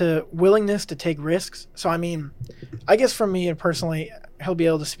moving on to willingness to take risks. So, I mean, I guess for me and personally, he'll be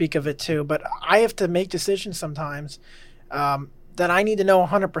able to speak of it too, but I have to make decisions sometimes that I need to know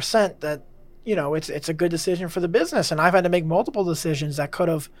 100% that, it's a good decision for the business. And I've had to make multiple decisions that could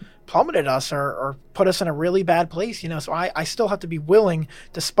have plummeted us or put us in a really bad place, So I still have to be willing,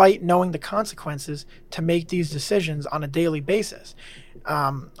 despite knowing the consequences, to make these decisions on a daily basis.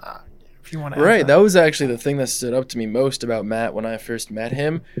 If you want to right, that was actually the thing that stood up to me most about Matt when I first met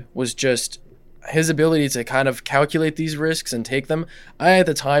him, was just his ability to kind of calculate these risks and take them. I at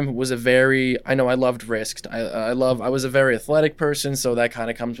the time was I loved risks. I was a very athletic person, so that kind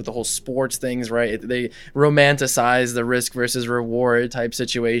of comes with the whole sports things, right? They romanticize the risk versus reward type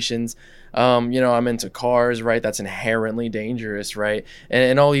situations. I'm into cars, right? That's inherently dangerous, right?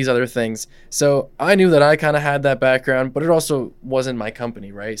 And all these other things. So I knew that I kind of had that background, but it also wasn't my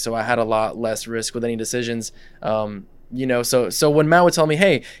company, right? So I had a lot less risk with any decisions. So when Matt would tell me,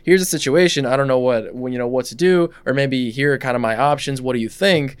 hey, here's a situation, I don't know what to do, or maybe here are kind of my options, what do you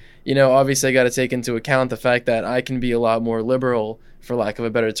think? Obviously I got to take into account the fact that I can be a lot more liberal, for lack of a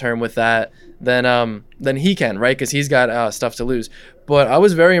better term, with that than he can, right? Because he's got stuff to lose. But I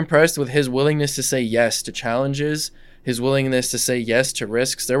was very impressed with his willingness to say yes to challenges, his willingness to say yes to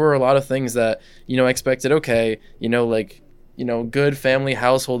risks. There were a lot of things that, I expected, okay, good family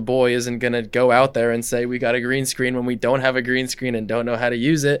household boy isn't going to go out there and say we got a green screen when we don't have a green screen and don't know how to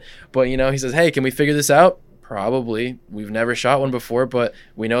use it. But, he says, hey, can we figure this out? Probably. We've never shot one before, but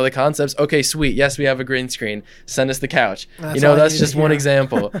we know the concepts. Okay, sweet. Yes, we have a green screen. Send us the couch. That's just one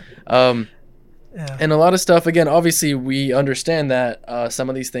example. Yeah. And a lot of stuff, again, obviously we understand that some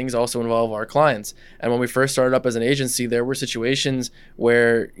of these things also involve our clients. And when we first started up as an agency, there were situations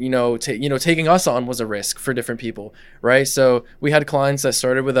where, taking us on was a risk for different people, right? So we had clients that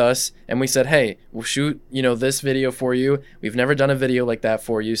started with us and we said, hey, we'll shoot, this video for you. We've never done a video like that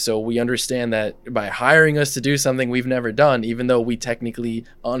for you. So we understand that by hiring us to do something we've never done, even though we technically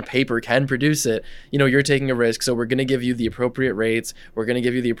on paper can produce it, you're taking a risk. So we're going to give you the appropriate rates. We're going to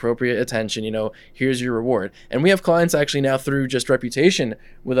give you the appropriate attention, here's your reward. And we have clients actually now through just reputation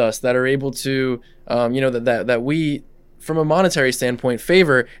with us that are able to, that we, from a monetary standpoint,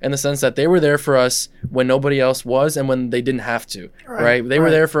 favor in the sense that they were there for us when nobody else was and when they didn't have to, right? They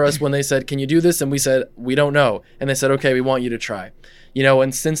were there for us when they said, can you do this? And we said, we don't know. And they said, okay, we want you to try.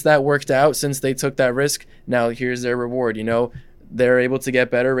 And since that worked out, since they took that risk, now here's their reward. They're able to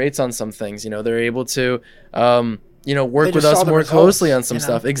get better rates on some things. They're able to, work with us more closely on some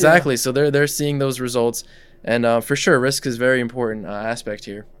stuff. Exactly. Yeah. So they're seeing those results. And for sure, risk is a very important aspect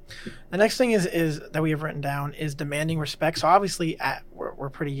here. The next thing is that we have written down is demanding respect. So obviously we're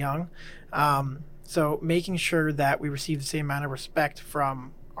pretty young. So making sure that we receive the same amount of respect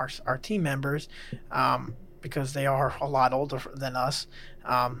from our team members, because they are a lot older than us,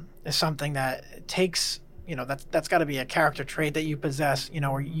 is something that takes, that's got to be a character trait that you possess,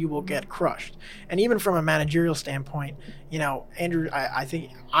 or you will get crushed. And even from a managerial standpoint, Andrew,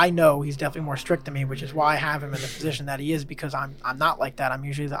 I know he's definitely more strict than me, which is why I have him in the position that he is, because I'm not like that. I'm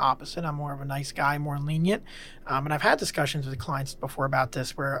usually the opposite. I'm more of a nice guy, more lenient. And I've had discussions with clients before about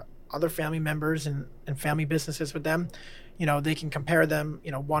this, where other family members and family businesses with them, they can compare them,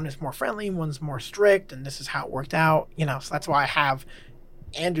 one is more friendly, one's more strict, and this is how it worked out, so that's why I have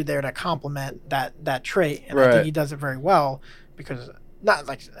Andrew there to complement that trait, and I think he does it very well, because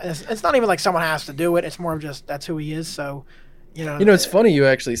it's not even like someone has to do it. It's more of just that's who he is. So, it's funny you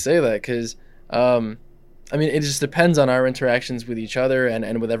actually say that, because it just depends on our interactions with each other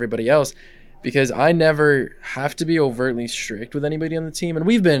and with everybody else, because I never have to be overtly strict with anybody on the team, and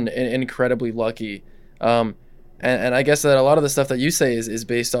we've been incredibly lucky. And I guess that a lot of the stuff that you say is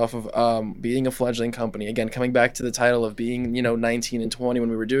based off of being a fledgling company. Again, coming back to the title of being, 19 and 20 when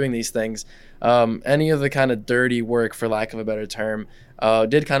we were doing these things, any of the kind of dirty work, for lack of a better term,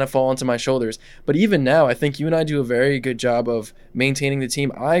 did kind of fall onto my shoulders. But even now, I think you and I do a very good job of maintaining the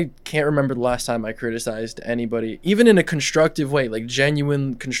team. I can't remember the last time I criticized anybody, even in a constructive way, like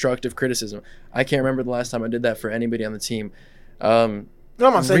genuine constructive criticism. I can't remember the last time I did that for anybody on the team. No,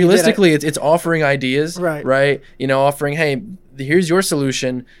 I'm not saying Realistically, it's offering ideas, right? Offering, hey, here's your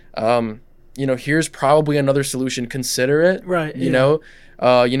solution. Here's probably another solution. Consider it, right?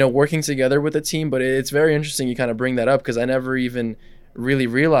 Working together with a team. But it's very interesting you kind of bring that up, because I never even really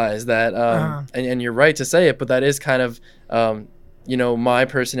realized that. And you're right to say it, but that is kind of my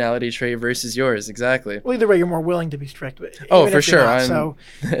personality trait versus yours. Exactly. Well, either way, you're more willing to be strict with it. Oh, for sure.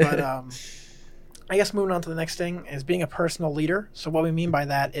 I guess moving on to the next thing is being a personal leader. So what we mean by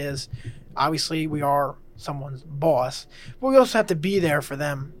that is, obviously we are someone's boss, but we also have to be there for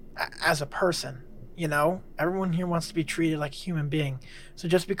them as a person. Everyone here wants to be treated like a human being. So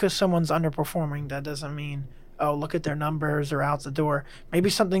just because someone's underperforming, that doesn't mean, oh, look at their numbers or out the door. Maybe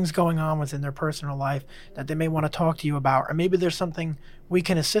something's going on within their personal life that they may want to talk to you about, or maybe there's something we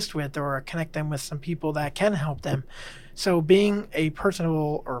can assist with or connect them with some people that can help them. So being a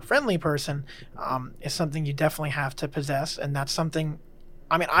personable or friendly person is something you definitely have to possess, and that's something,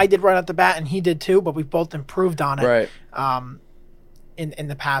 I did right at the bat, and he did too, but we've both improved on it right. In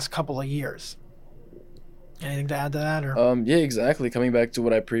the past couple of years. Anything to add to that? Or? Yeah, exactly. Coming back to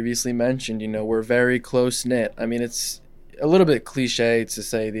what I previously mentioned, we're very close-knit. It's a little bit cliche to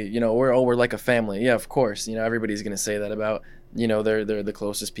say that, we're like a family. Yeah, of course. Everybody's going to say that about, they're the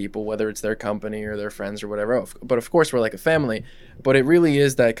closest people, whether it's their company or their friends or whatever. But of course, we're like a family. But it really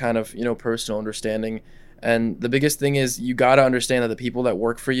is that kind of, personal understanding. And the biggest thing is you got to understand that the people that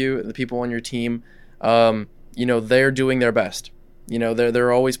work for you, the people on your team, they're doing their best.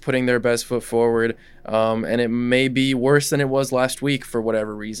 They're always putting their best foot forward, and it may be worse than it was last week for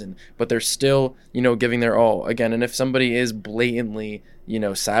whatever reason, but they're still, giving their all again. And if somebody is blatantly,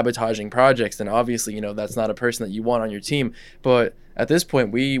 sabotaging projects, then obviously, that's not a person that you want on your team. But at this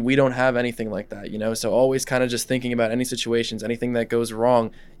point, we don't have anything like that, so always kind of just thinking about any situations, anything that goes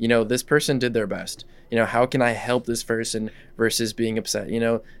wrong, this person did their best. How can I help this person versus being upset?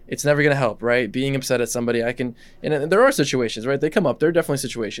 It's never going to help, right? Being upset at somebody, and there are situations, right? They come up. There are definitely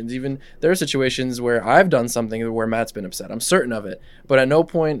situations. Even there are situations where I've done something where Matt's been upset. I'm certain of it. But at no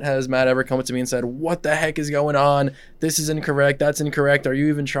point has Matt ever come up to me and said, what the heck is going on? This is incorrect. That's incorrect. Are you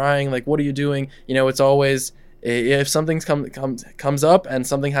even trying? Like, what are you doing? It's always, if something comes up and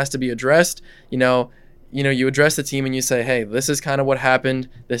something has to be addressed, you address the team and you say, hey, this is kind of what happened.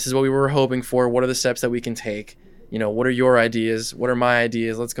 This is what we were hoping for. What are the steps that we can take? What are your ideas? What are my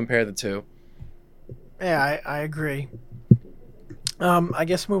ideas? Let's compare the two. Yeah, I agree. I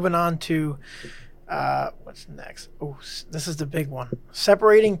guess moving on to what's next? Oh, this is the big one.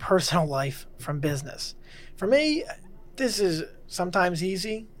 Separating personal life from business. For me, this is sometimes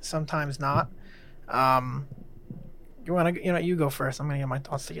easy, sometimes not. You want to, you go first. I'm going to get my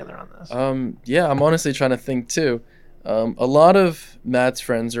thoughts together on this. Yeah, I'm honestly trying to think too. A lot of Matt's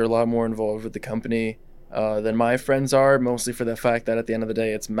friends are a lot more involved with the company than my friends are, mostly for the fact that at the end of the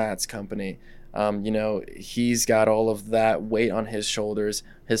day, it's Matt's company. He's got all of that weight on his shoulders.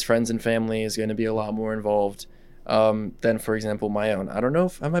 His friends and family is going to be a lot more involved than, for example, my own. I don't know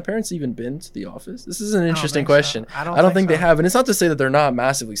if have my parents even been to the office. This is an interesting question. So. I don't think they have, and it's not to say that they're not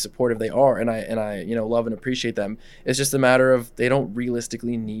massively supportive. They are, and I love and appreciate them. It's just a matter of they don't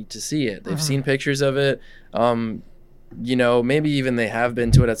realistically need to see it. They've seen pictures of it. Maybe even they have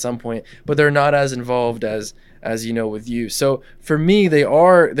been to it at some point, but they're not as involved as with you. So for me, they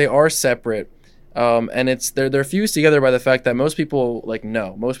are separate. And they're fused together by the fact that most people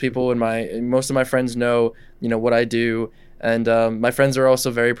know. Most of my friends know, what I do. And my friends are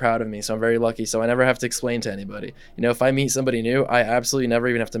also very proud of me, so I'm very lucky. So I never have to explain to anybody. If I meet somebody new, I absolutely never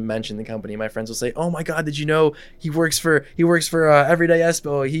even have to mention the company. My friends will say, "Oh my God, did you know he works for Everyday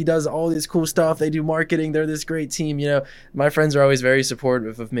Espo? He does all this cool stuff. They do marketing. They're this great team." My friends are always very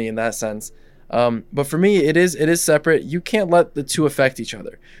supportive of me in that sense. But for me, it is separate. You can't let the two affect each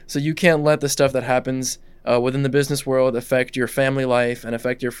other. So you can't let the stuff that happens within the business world affect your family life and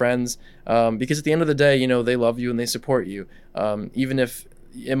affect your friends, because at the end of the day, they love you and they support you. Even if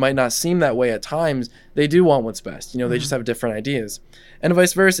it might not seem that way at times, they do want what's best. They just have different ideas. And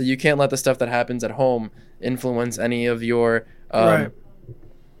vice versa. You can't let the stuff that happens at home influence any of your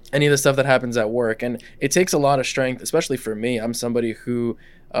any of the stuff that happens at work. And it takes a lot of strength, especially for me. I'm somebody who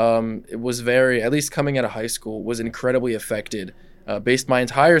it was very, at least coming out of high school, was incredibly affected based my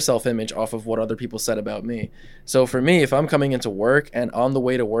entire self-image off of what other people said about me. So for me, if I'm coming into work and on the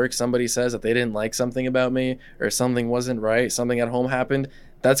way to work, somebody says that they didn't like something about me or something wasn't right, something at home happened,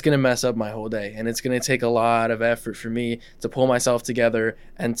 that's going to mess up my whole day. And it's going to take a lot of effort for me to pull myself together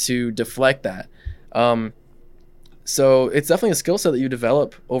and to deflect that. So it's definitely a skill set that you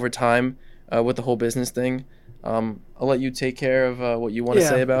develop over time with the whole business thing. I'll let you take care of what you want to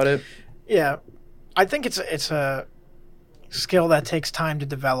say about it. Yeah, I think it's a skill that takes time to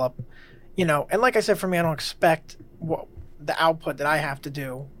develop, and like I said, for me, I don't expect the output that I have to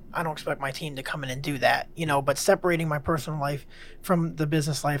do. I don't expect my team to come in and do that, but separating my personal life from the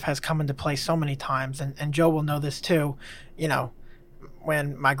business life has come into play so many times. And Joe will know this too.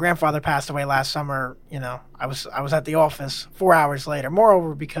 When my grandfather passed away last summer, I was at the office 4 hours later,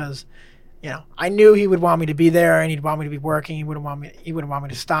 moreover, because I knew he would want me to be there and he'd want me to be working. He wouldn't want me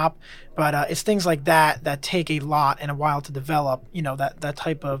to stop. But it's things like that take a lot and a while to develop, that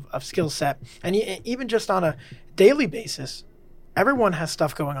type of skill set. And even just on a daily basis, everyone has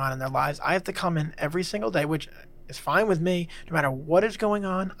stuff going on in their lives. I have to come in every single day, which is fine with me. No matter what is going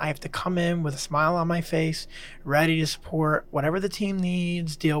on, I have to come in with a smile on my face, ready to support whatever the team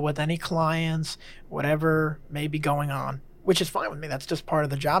needs, deal with any clients, whatever may be going on. Which is fine with me. That's just part of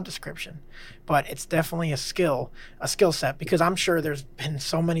the job description. But it's definitely a skill set, because I'm sure there's been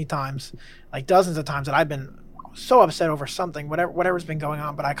so many times, like dozens of times, that I've been so upset over something, whatever's been going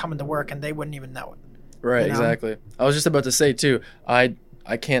on, but I come into work and they wouldn't even know it. Right, exactly. I was just about to say too, I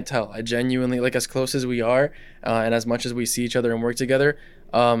can't tell. I genuinely, like, as close as we are and as much as we see each other and work together,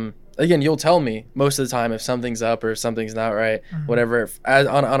 again, you'll tell me most of the time if something's up or if something's not right, whatever.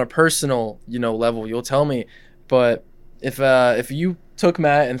 On a personal, level, you'll tell me. But if you took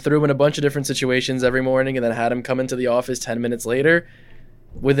Matt and threw him in a bunch of different situations every morning and then had him come into the office 10 minutes later,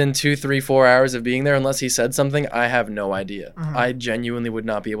 within 2, 3, 4 hours of being there, unless he said something, I have no idea. I genuinely would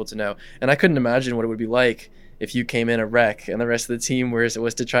not be able to know. And I couldn't imagine what it would be like if you came in a wreck and the rest of the team was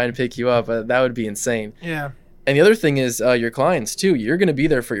to try and pick you up. That would be insane. Yeah. And the other thing is your clients too. You're going to be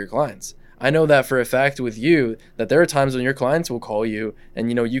there for your clients. I know that for a fact with you, that there are times when your clients will call you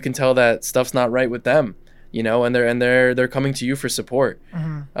and, you can tell that stuff's not right with them. And they're coming to you for support.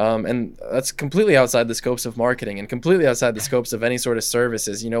 And that's completely outside the scopes of marketing and completely outside the scopes of any sort of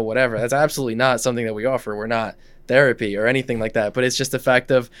services, whatever. That's absolutely not something that we offer. We're not therapy or anything like that, but it's just the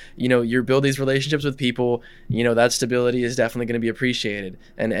fact of, you build these relationships with people, that stability is definitely going to be appreciated,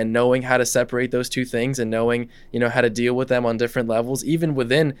 and knowing how to separate those two things and knowing, how to deal with them on different levels, even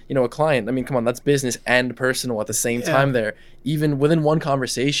within, a client. I mean, come on, that's business and personal at the same time there. Even within one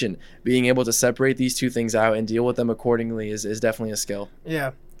conversation, being able to separate these two things out and deal with them accordingly is definitely a skill.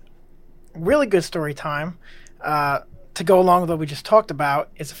 Yeah. Really good story time. To go along with what we just talked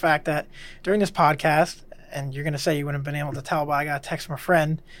about, is the fact that during this podcast, and you're going to say you wouldn't have been able to tell, but I got a text from a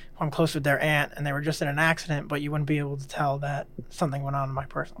friend who I'm close with, their aunt, and they were just in an accident, but you wouldn't be able to tell that something went on in my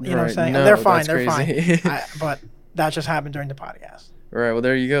personal. You know what I'm saying? No, and they're fine. But that just happened during the podcast. Right. Well,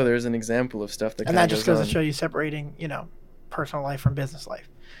 there you go. There's an example of stuff that and that just goes to show you separating, personal life from business life.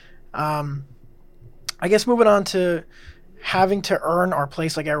 I guess moving on to having to earn our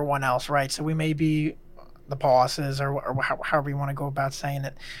place like everyone else, right? So we may be the bosses or however you want to go about saying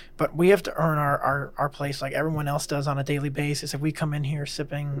it, but we have to earn our place like everyone else does on a daily basis. If we come in here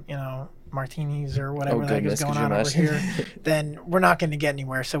sipping, martinis or whatever the heck is going on over here, then we're not going to get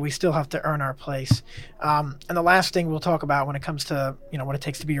anywhere. So we still have to earn our place. And the last thing we'll talk about when it comes to, what it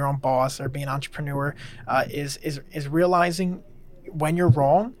takes to be your own boss or be an entrepreneur is realizing when you're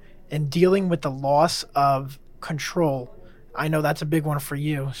wrong and dealing with the loss of control. I know that's a big one for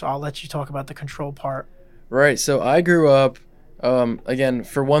you, so I'll let you talk about the control part. Right. So I grew up, again,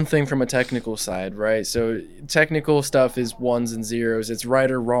 for one thing, from a technical side, right? So technical stuff is ones and zeros. It's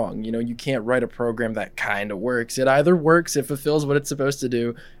right or wrong. You can't write a program that kind of works. It either works, it fulfills what it's supposed to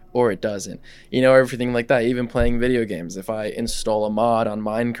do, or it doesn't. Everything like that. Even playing video games. If I install a mod on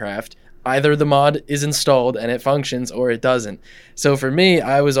Minecraft, either the mod is installed and it functions or it doesn't. So for me,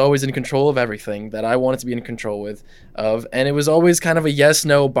 I was always in control of everything that I wanted to be in control of, and it was always kind of a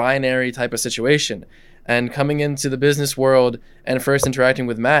yes-no binary type of situation. And coming into the business world and first interacting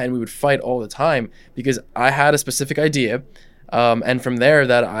with Matt, and we would fight all the time because I had a specific idea. And from there,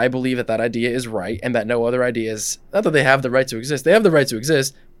 that I believe that idea is right and that no other idea is, not that they have the right to exist. They have the right to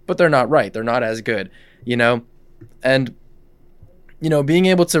exist, but they're not right. They're not as good, And being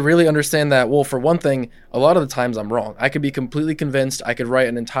able to really understand that, well, for one thing, a lot of the times I'm wrong. I could be completely convinced. I could write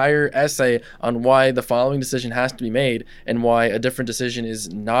an entire essay on why the following decision has to be made and why a different decision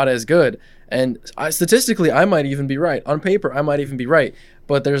is not as good. And statistically, I might even be right. On paper, I might even be right.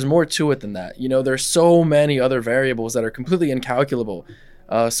 But there's more to it than that. There's so many other variables that are completely incalculable.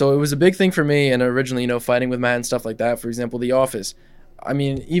 So it was a big thing for me. And originally, fighting with Matt and stuff like that, for example, The Office. I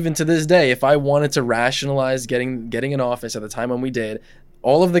mean, even to this day, if I wanted to rationalize getting an office at the time when we did,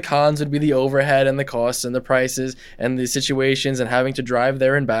 all of the cons would be the overhead and the costs and the prices and the situations and having to drive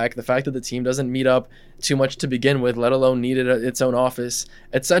there and back, the fact that the team doesn't meet up too much to begin with, let alone needed its own office,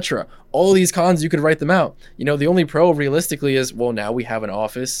 etc. All these cons, you could write them out. The only pro realistically is, well, now we have an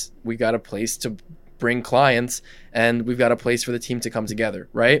office, we got a place to bring clients, and we've got a place for the team to come together,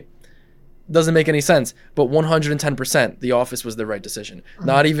 right? Doesn't make any sense, but 110% The Office was the right decision.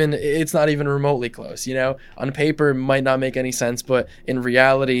 It's not even remotely close. On paper it might not make any sense, but in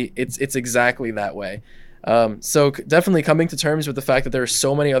reality it's exactly that way. So definitely coming to terms with the fact that there are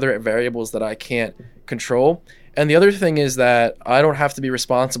so many other variables that I can't control. And the other thing is that I don't have to be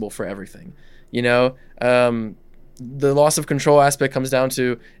responsible for everything. The loss of control aspect comes down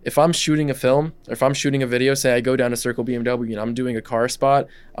to, if I'm shooting a film or if I'm shooting a video, say I go down to Circle BMW and I'm doing a car spot,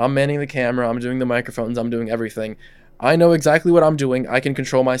 I'm manning the camera, I'm doing the microphones, I'm doing everything. I know exactly what I'm doing. I can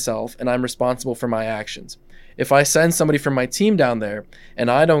control myself and I'm responsible for my actions. If I send somebody from my team down there and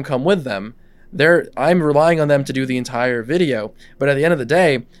I don't come with them, I'm relying on them to do the entire video. But at the end of the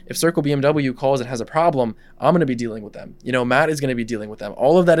day, if Circle BMW calls and has a problem, I'm going to be dealing with them. Matt is going to be dealing with them.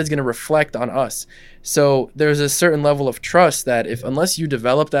 All of that is going to reflect on us. So there's a certain level of trust that unless you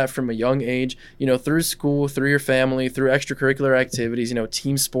develop that from a young age, through school, through your family, through extracurricular activities,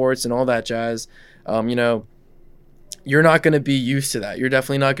 team sports and all that jazz, you're not going to be used to that. You're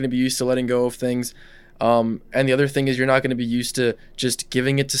definitely not going to be used to letting go of things. And the other thing is, you're not going to be used to just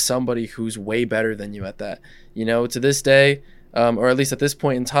giving it to somebody who's way better than you at that. To this day, or at least at this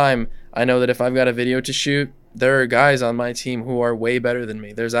point in time, I know that if I've got a video to shoot, there are guys on my team who are way better than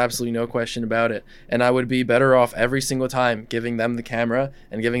me. There's absolutely no question about it. And I would be better off every single time giving them the camera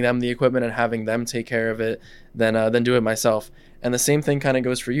and giving them the equipment and having them take care of it than do it myself. And the same thing kind of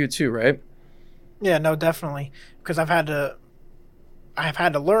goes for you too, right? Yeah, no, definitely. Because I've had to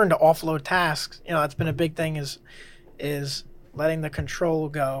learn to offload tasks. That's been a big thing, is letting the control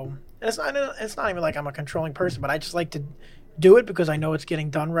go. And it's not even like I'm a controlling person, but I just like to do it because I know it's getting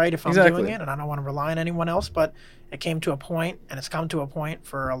done right if I'm doing it, and I don't want to rely on anyone else. But it came to a point, and it's come to a point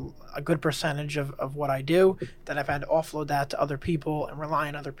for a good percentage of what I do, that I've had to offload that to other people and rely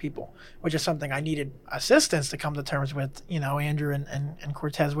on other people, which is something I needed assistance to come to terms with. Andrew and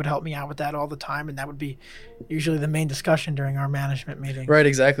Cortez would help me out with that all the time, and that would be usually the main discussion during our management meetings. Right,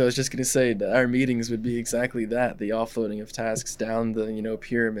 exactly. I was just going to say that our meetings would be exactly that, the offloading of tasks down the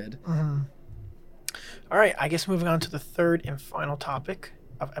pyramid. Mm-hmm. All right, I guess moving on to the third and final topic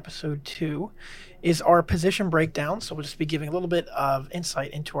of episode 2 is our position breakdown. So we'll just be giving a little bit of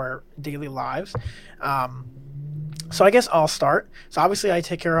insight into our daily lives. So I guess I'll start. So obviously I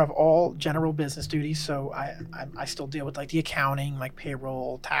take care of all general business duties. So I still deal with like the accounting, like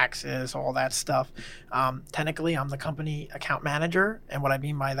payroll, taxes, all that stuff. Technically I'm the company account manager, and what I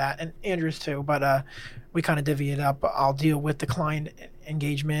mean by that, and Andrew's too, but we kind of divvy it up. I'll deal with the client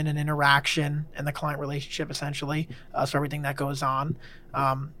engagement and interaction and the client relationship essentially. So everything that goes on,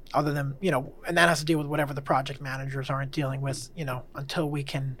 other than, and that has to deal with whatever the project managers aren't dealing with, until we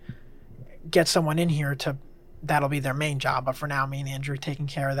can get someone in here that'll be their main job. But for now, me and Andrew are taking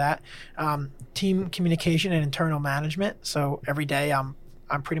care of that. Team communication and internal management. So every day I'm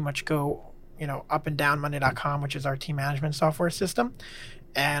pretty much go, up and down Monday.com, which is our team management software system.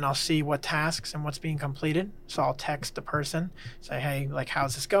 And I'll see what tasks and what's being completed. So I'll text the person, say, hey, like,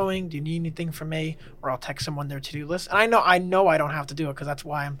 how's this going? Do you need anything from me? Or I'll text someone their to-do list. And I know I don't have to do it, because that's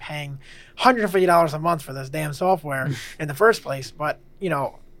why I'm paying $150 a month for this damn software in the first place. But,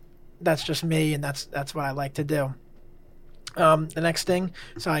 that's just me, and that's what I like to do. The next thing,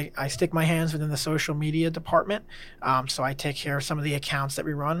 so I stick my hands within the social media department. So I take care of some of the accounts that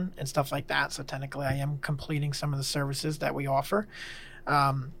we run and stuff like that. So technically I am completing some of the services that we offer.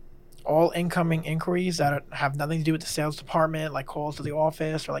 All incoming inquiries that have nothing to do with the sales department, like calls to the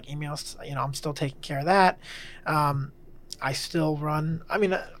office or like emails, I'm still taking care of that. I still run,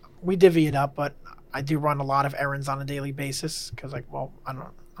 we divvy it up, but I do run a lot of errands on a daily basis, because I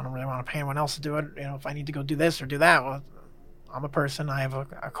don't really want to pay anyone else to do it. If I need to go do this or do that, well, I'm a person. I have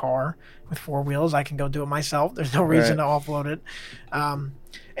a car with 4 wheels. I can go do it myself. There's no reason to offload it. And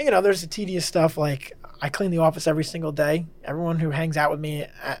there's the tedious stuff, like I clean the office every single day. Everyone who hangs out with me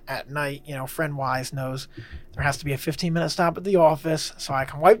at night, friend wise, knows there has to be a 15-minute stop at the office so I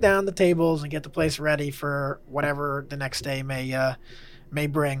can wipe down the tables and get the place ready for whatever the next day may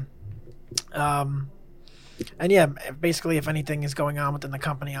bring. And yeah, basically, if anything is going on within the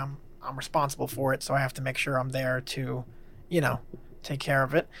company, I'm responsible for it. So I have to make sure I'm there to, take care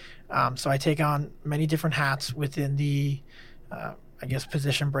of it. So I take on many different hats within the,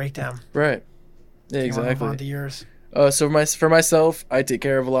 position breakdown. Right. Yeah, exactly. Move on to yours. So for myself, I take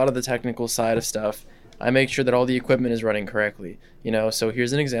care of a lot of the technical side of stuff. I make sure that all the equipment is running correctly. So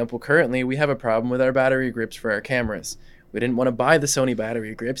here's an example. Currently, we have a problem with our battery grips for our cameras. We didn't want to buy the Sony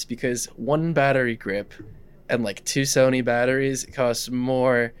battery grips because one battery grip and like 2 Sony batteries costs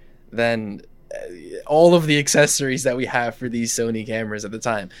more than all of the accessories that we have for these Sony cameras at the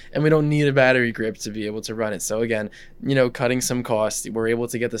time. And we don't need a battery grip to be able to run it. So again, cutting some costs, we're able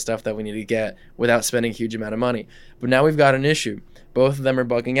to get the stuff that we need to get without spending a huge amount of money. But now we've got an issue. Both of them are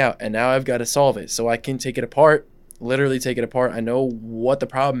bugging out, and now I've got to solve it. So I can take it apart, literally take it apart. I know what the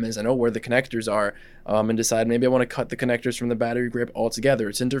problem is. I know where the connectors are, and decide maybe I want to cut the connectors from the battery grip altogether.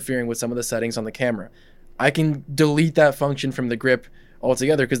 It's interfering with some of the settings on the camera. I can delete that function from the grip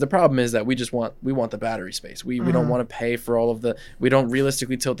altogether, because the problem is that we want the battery space. We don't want to pay for all of we don't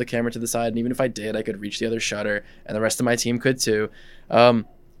realistically tilt the camera to the side, and even if I did, I could reach the other shutter, and the rest of my team could too. But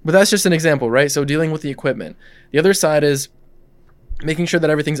that's just an example, right? So dealing with the equipment. The other side is making sure that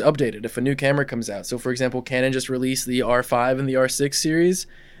everything's updated if a new camera comes out. So for example, Canon just released the R5 and the R6 series,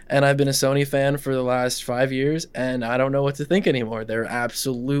 and I've been a Sony fan for the last 5 years, and I don't know what to think anymore. They're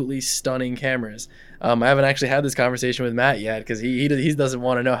absolutely stunning cameras. I haven't actually had this conversation with Matt yet because he doesn't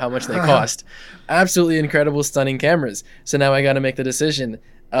want to know how much they cost. Absolutely incredible, stunning cameras. So now I got to make the decision.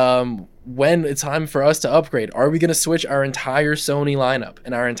 When it's time for us to upgrade, are we going to switch our entire Sony lineup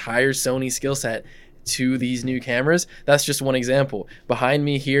and our entire Sony skill set to these new cameras? That's just one example. Behind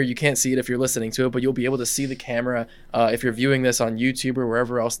me here, you can't see it if you're listening to it, but you'll be able to see the camera if you're viewing this on YouTube or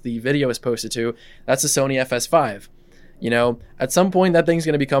wherever else the video is posted to. That's a Sony FS5. At some point that thing's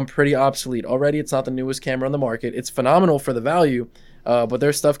going to become pretty obsolete. Already it's not the newest camera on the market. It's phenomenal for the value, but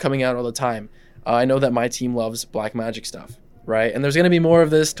there's stuff coming out all the time. I know that my team loves Blackmagic stuff, right? And there's going to be more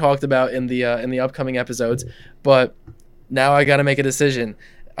of this talked about in the upcoming episodes, but now I got to make a decision.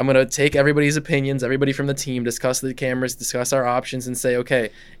 I'm going to take everybody's opinions, everybody from the team, discuss the cameras, discuss our options, and say, okay,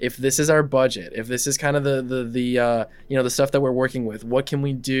 if this is our budget, if this is kind of the stuff that we're working with, what can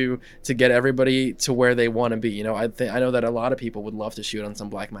we do to get everybody to where they want to be? I know that a lot of people would love to shoot on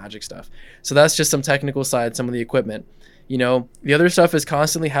some Blackmagic stuff. So that's just some technical side, some of the equipment. The other stuff is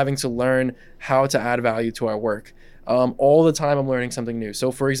constantly having to learn how to add value to our work. All the time I'm learning something new.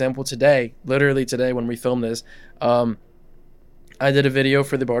 So for example, literally today when we filmed this, I did a video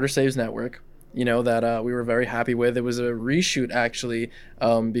for the Barter Saves Network, that we were very happy with. It was a reshoot, actually,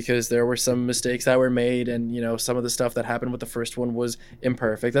 because there were some mistakes that were made, and, some of the stuff that happened with the first one was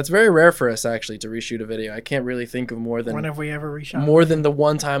imperfect. That's very rare for us, actually, to reshoot a video. I can't really think of more than... When have we ever reshot? More than the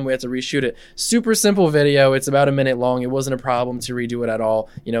one time we had to reshoot it. Super simple video. It's about a minute long. It wasn't a problem to redo it at all.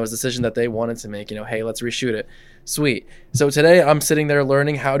 It was a decision that they wanted to make, hey, let's reshoot it. Sweet. So today I'm sitting there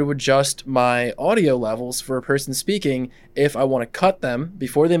learning how to adjust my audio levels for a person speaking if I want to cut them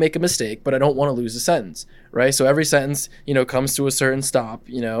before they make a mistake, but I don't want to lose a sentence, right? So every sentence, comes to a certain stop,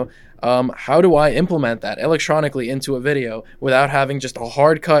 how do I implement that electronically into a video without having just a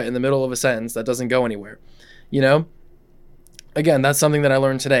hard cut in the middle of a sentence that doesn't go anywhere, Again, that's something that I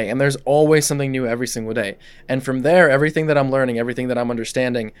learned today, and there's always something new every single day. And from there, everything that I'm learning, everything that I'm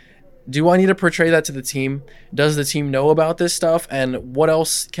understanding, do I need to portray that to the team? Does the team know about this stuff? And what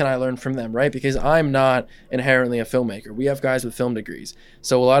else can I learn from them, right? Because I'm not inherently a filmmaker. We have guys with film degrees.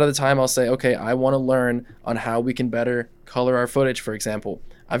 So a lot of the time I'll say, okay, I want to learn on how we can better color our footage, for example.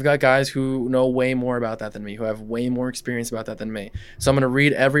 I've got guys who know way more about that than me, who have way more experience about that than me. So I'm going to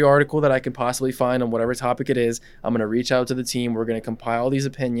read every article that I can possibly find on whatever topic it is. I'm going to reach out to the team. We're going to compile these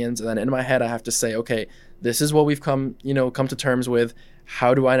opinions. And then in my head, I have to say, okay, this is what we've come to terms with.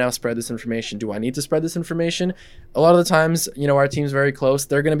 How do I now spread this information? Do I need to spread this information? A lot of the times, our team's very close.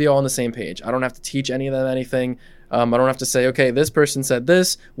 They're going to be all on the same page. I don't have to teach any of them anything. I don't have to say, okay, this person said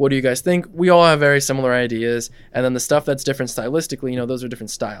this. What do you guys think? We all have very similar ideas. And then the stuff that's different stylistically, those are different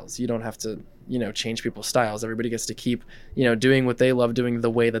styles. You don't have to, change people's styles. Everybody gets to keep, doing what they love doing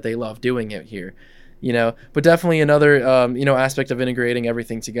the way that they love doing it here. But definitely another, aspect of integrating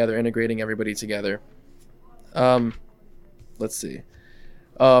everything together, integrating everybody together. Let's see.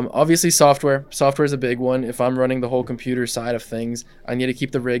 Obviously, software. Software is a big one. If I'm running the whole computer side of things, I need to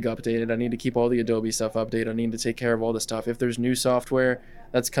keep the rig updated. I need to keep all the Adobe stuff updated. I need to take care of all the stuff. If there's new software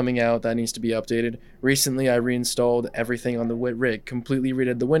that's coming out, that needs to be updated. Recently, I reinstalled everything on the rig, completely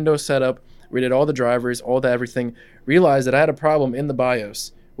redid the Windows setup, redid all the drivers, all the everything. Realized that I had a problem in the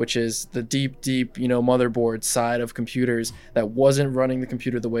BIOS, which is the deep, motherboard side of computers that wasn't running the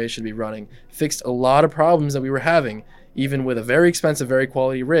computer the way it should be running. Fixed a lot of problems that we were having. Even with a very expensive, very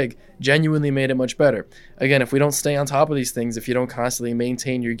quality rig, genuinely made it much better. Again, if we don't stay on top of these things, if you don't constantly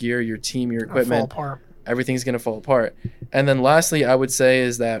maintain your gear, your team, your equipment, everything's going to fall apart. And then lastly, I would say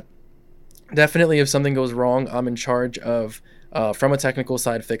is that definitely if something goes wrong, I'm in charge of, from a technical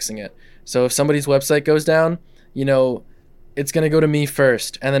side, fixing it. So if somebody's website goes down, it's going to go to me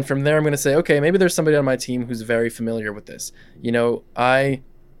first. And then from there, I'm going to say, okay, maybe there's somebody on my team who's very familiar with this. A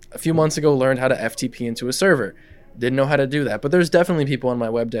few months ago, learned how to FTP into a server. Didn't know how to do that, but there's definitely people on my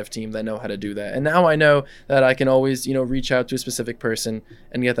web dev team that know how to do that. And now I know that I can always, reach out to a specific person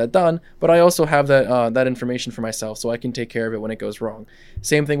and get that done. But I also have that information for myself, so I can take care of it when it goes wrong.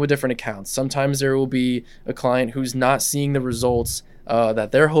 Same thing with different accounts. Sometimes there will be a client who's not seeing the results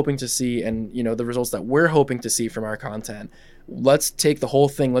that they're hoping to see, and the results that we're hoping to see from our content. Let's take the whole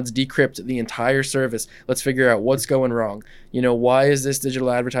thing. Let's decrypt the entire service. Let's figure out what's going wrong. Why is this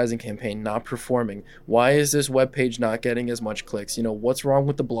digital advertising campaign not performing? Why is this web page not getting as much clicks? What's wrong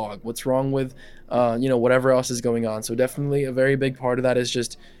with the blog? What's wrong with, whatever else is going on? So definitely a very big part of that is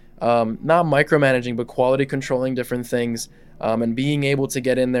just not micromanaging, but quality controlling different things and being able to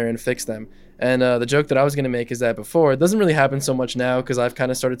get in there and fix them. And the joke that I was going to make is that before, it doesn't really happen so much now because I've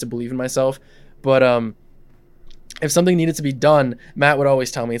kind of started to believe in myself. But if something needed to be done, Matt would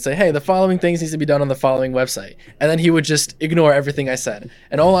always tell me and say, hey, the following things needs to be done on the following website. And then he would just ignore everything I said.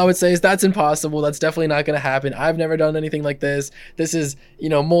 And all I would say is, that's impossible. That's definitely not going to happen. I've never done anything like this. This is,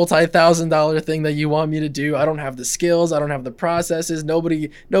 multi-$1,000 thing that you want me to do. I don't have the skills. I don't have the processes.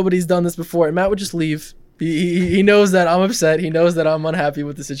 Nobody's done this before. And Matt would just leave. He knows that I'm upset. He knows that I'm unhappy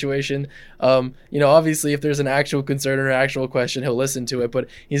with the situation. Obviously, if there's an actual concern or an actual question, he'll listen to it. But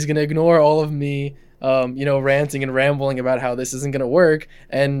he's going to ignore all of me ranting and rambling about how this isn't going to work.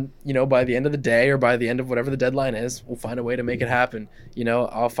 And, by the end of the day or by the end of whatever the deadline is, we'll find a way to make it happen.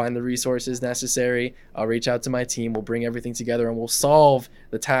 I'll find the resources necessary. I'll reach out to my team. We'll bring everything together and we'll solve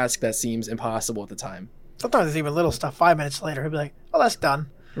the task that seems impossible at the time. Sometimes it's even little stuff. 5 minutes later, he'll be like, oh, that's done.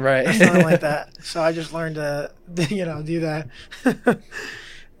 Right. Or something like that. So I just learned to, do that.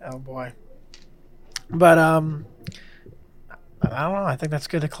 Oh, boy. But, I don't know. I think that's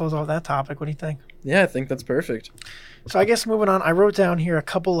good to close off that topic. What do you think? Yeah, I think that's perfect. So I guess moving on, I wrote down here a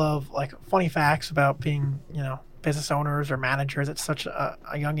couple of funny facts about being, business owners or managers at such a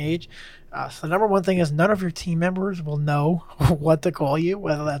young age. So the number one thing is none of your team members will know what to call you,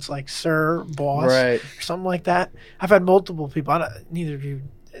 whether that's sir, boss, right, or something like that. I've had multiple people. Neither of you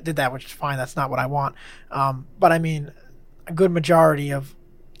did that, which is fine. That's not what I want. But I mean, a good majority of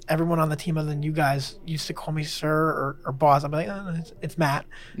everyone on the team other than you guys used to call me sir or boss. I'm like, it's Matt.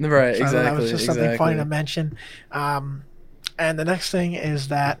 Right, so exactly. That was just something funny to mention. And the next thing is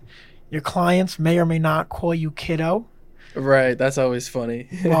that your clients may or may not call you kiddo. Right, that's always funny.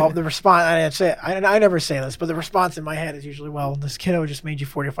 Well, the response, I never say this, but the response in my head is usually, well, this kiddo just made you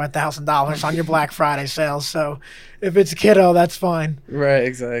 $45,000 on your Black Friday sales, so if it's a kiddo, that's fine. Right,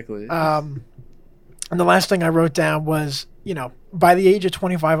 exactly. And the last thing I wrote down was, by the age of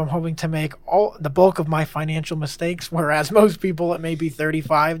 25, I'm hoping to make the bulk of my financial mistakes, whereas most people it may be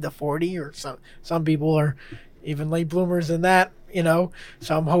 35 to 40, or some people are even late bloomers than that,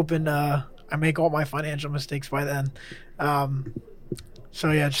 So I'm hoping I make all my financial mistakes by then.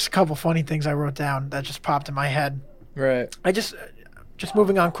 So yeah, just a couple funny things I wrote down that just popped in my head. Right. I just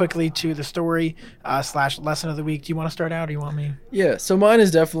moving on quickly to the story / lesson of the week. Do you want to start out or do you want me? Yeah, so mine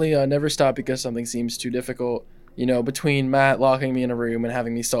is definitely never stop because something seems too difficult. Between Matt locking me in a room and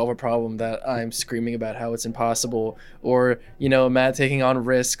having me solve a problem that I'm screaming about how it's impossible, or, Matt taking on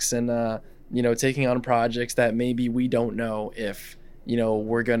risks and, taking on projects that maybe we don't know if,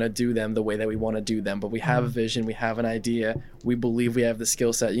 we're going to do them the way that we want to do them, but we have a vision, we have an idea, we believe we have the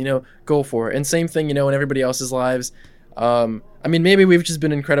skill set, go for it. And same thing, in everybody else's lives. Maybe we've just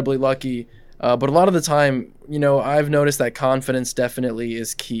been incredibly lucky, but a lot of the time, I've noticed that confidence definitely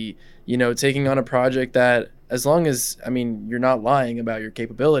is key. Taking on a project that, as long as, you're not lying about your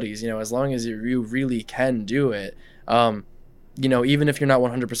capabilities, as long as you really can do it, even if you're not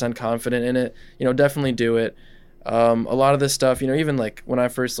 100% confident in it, definitely do it. A lot of this stuff, even when I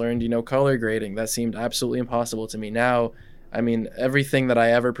first learned, color grading, that seemed absolutely impossible to me. Now, everything that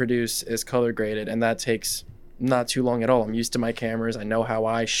I ever produce is color graded, and that takes, not too long at all. I'm used to my cameras. I know how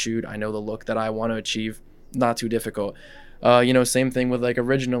I shoot. I know the look that I want to achieve. Not too difficult. Same thing with like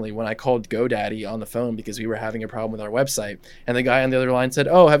originally when I called GoDaddy on the phone because we were having a problem with our website, and the guy on the other line said,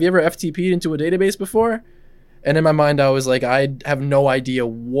 "Oh, have you ever FTP'd into a database before?" And in my mind, I was like, I have no idea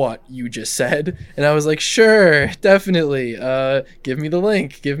what you just said. And I was like, sure, definitely. Give me the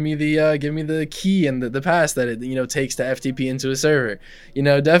link. Give me the key and the pass that it, takes to FTP into a server.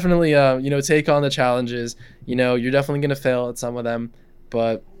 Definitely, take on the challenges. You're definitely going to fail at some of them.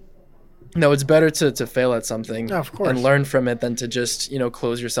 But, no, it's better to fail at something of course, and learn from it than to just,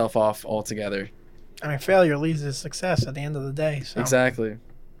 close yourself off altogether. I mean, failure leads to success at the end of the day. So. Exactly.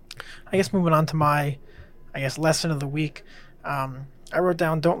 I guess moving on to my lesson of the week. I wrote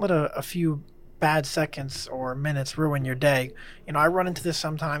down, don't let a few bad seconds or minutes ruin your day. I run into this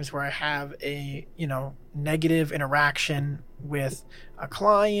sometimes where I have a, negative interaction with a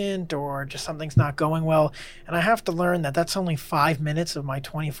client or just something's not going well. And I have to learn that that's only 5 minutes of my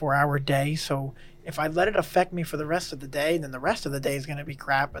 24-hour day. So if I let it affect me for the rest of the day, then the rest of the day is going to be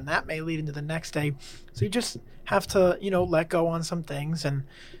crap. And that may lead into the next day. So you just have to, let go on some things. And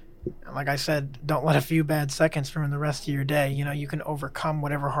like I said, don't let a few bad seconds ruin the rest of your day. You can overcome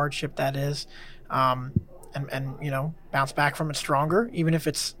whatever hardship that is, and bounce back from it stronger, even if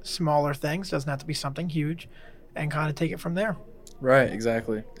it's smaller things. Doesn't have to be something huge, and kind of take it from there. Right,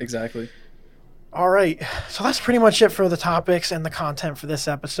 exactly. All right, so that's pretty much it for the topics and the content for this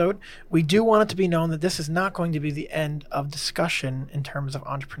episode. We do want it to be known that this is not going to be the end of discussion in terms of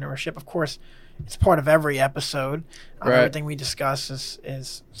entrepreneurship. Of course, it's part of every episode. Right. Everything we discuss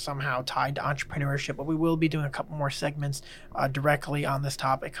is somehow tied to entrepreneurship, but we will be doing a couple more segments directly on this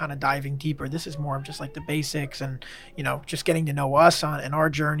topic, kind of diving deeper. This is more of just like the basics and, just getting to know us and our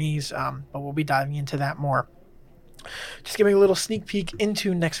journeys, but we'll be diving into that more. Just giving a little sneak peek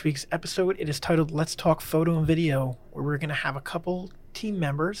into next week's episode. It is titled Let's Talk Photo and Video, where we're going to have a couple team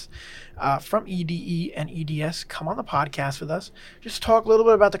members from EDE and EDS come on the podcast with us. Just talk a little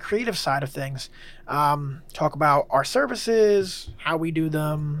bit about the creative side of things. Talk about our services, how we do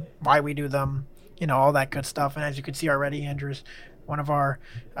them, why we do them, all that good stuff. And as you can see already, Andrew's one of our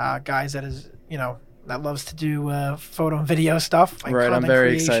guys that is, that loves to do photo and video stuff. Like right, I'm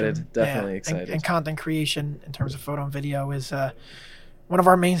very excited. Definitely excited. And content creation in terms of photo and video is one of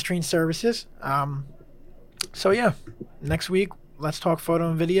our mainstream services. Next week, let's talk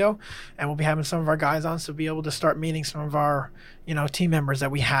photo and video, and we'll be having some of our guys on, so we'll be able to start meeting some of our, team members that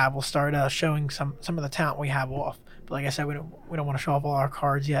we have. We'll start showing some of the talent we have off. But like I said, we don't want to show off all our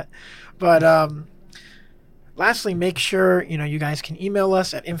cards yet. But lastly, make sure, you guys can email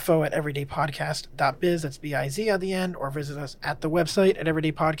us at info@everydaypodcast.biz. That's B-I-Z at the end, or visit us at the website at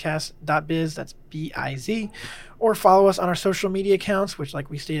everydaypodcast.biz. That's B-I-Z. Or follow us on our social media accounts, which, like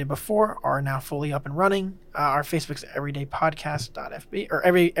we stated before, are now fully up and running. Our Facebook's everydaypodcast.fb, or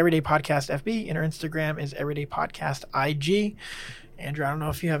everydaypodcast.fb, and our Instagram is everydaypodcast.ig. Andrew, I don't know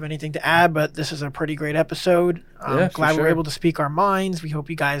if you have anything to add, but this is a pretty great episode. Glad we were able to speak our minds. We hope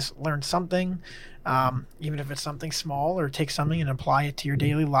you guys learned something, even if it's something small, or take something and apply it to your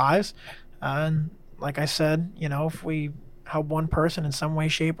daily lives. And like I said, if we help one person in some way,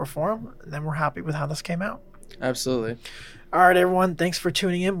 shape, or form, then we're happy with how this came out. Absolutely. All right, everyone. Thanks for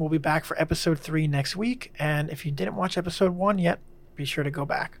tuning in. We'll be back for episode 3 next week. And if you didn't watch episode 1 yet, be sure to go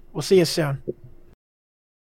back. We'll see you soon.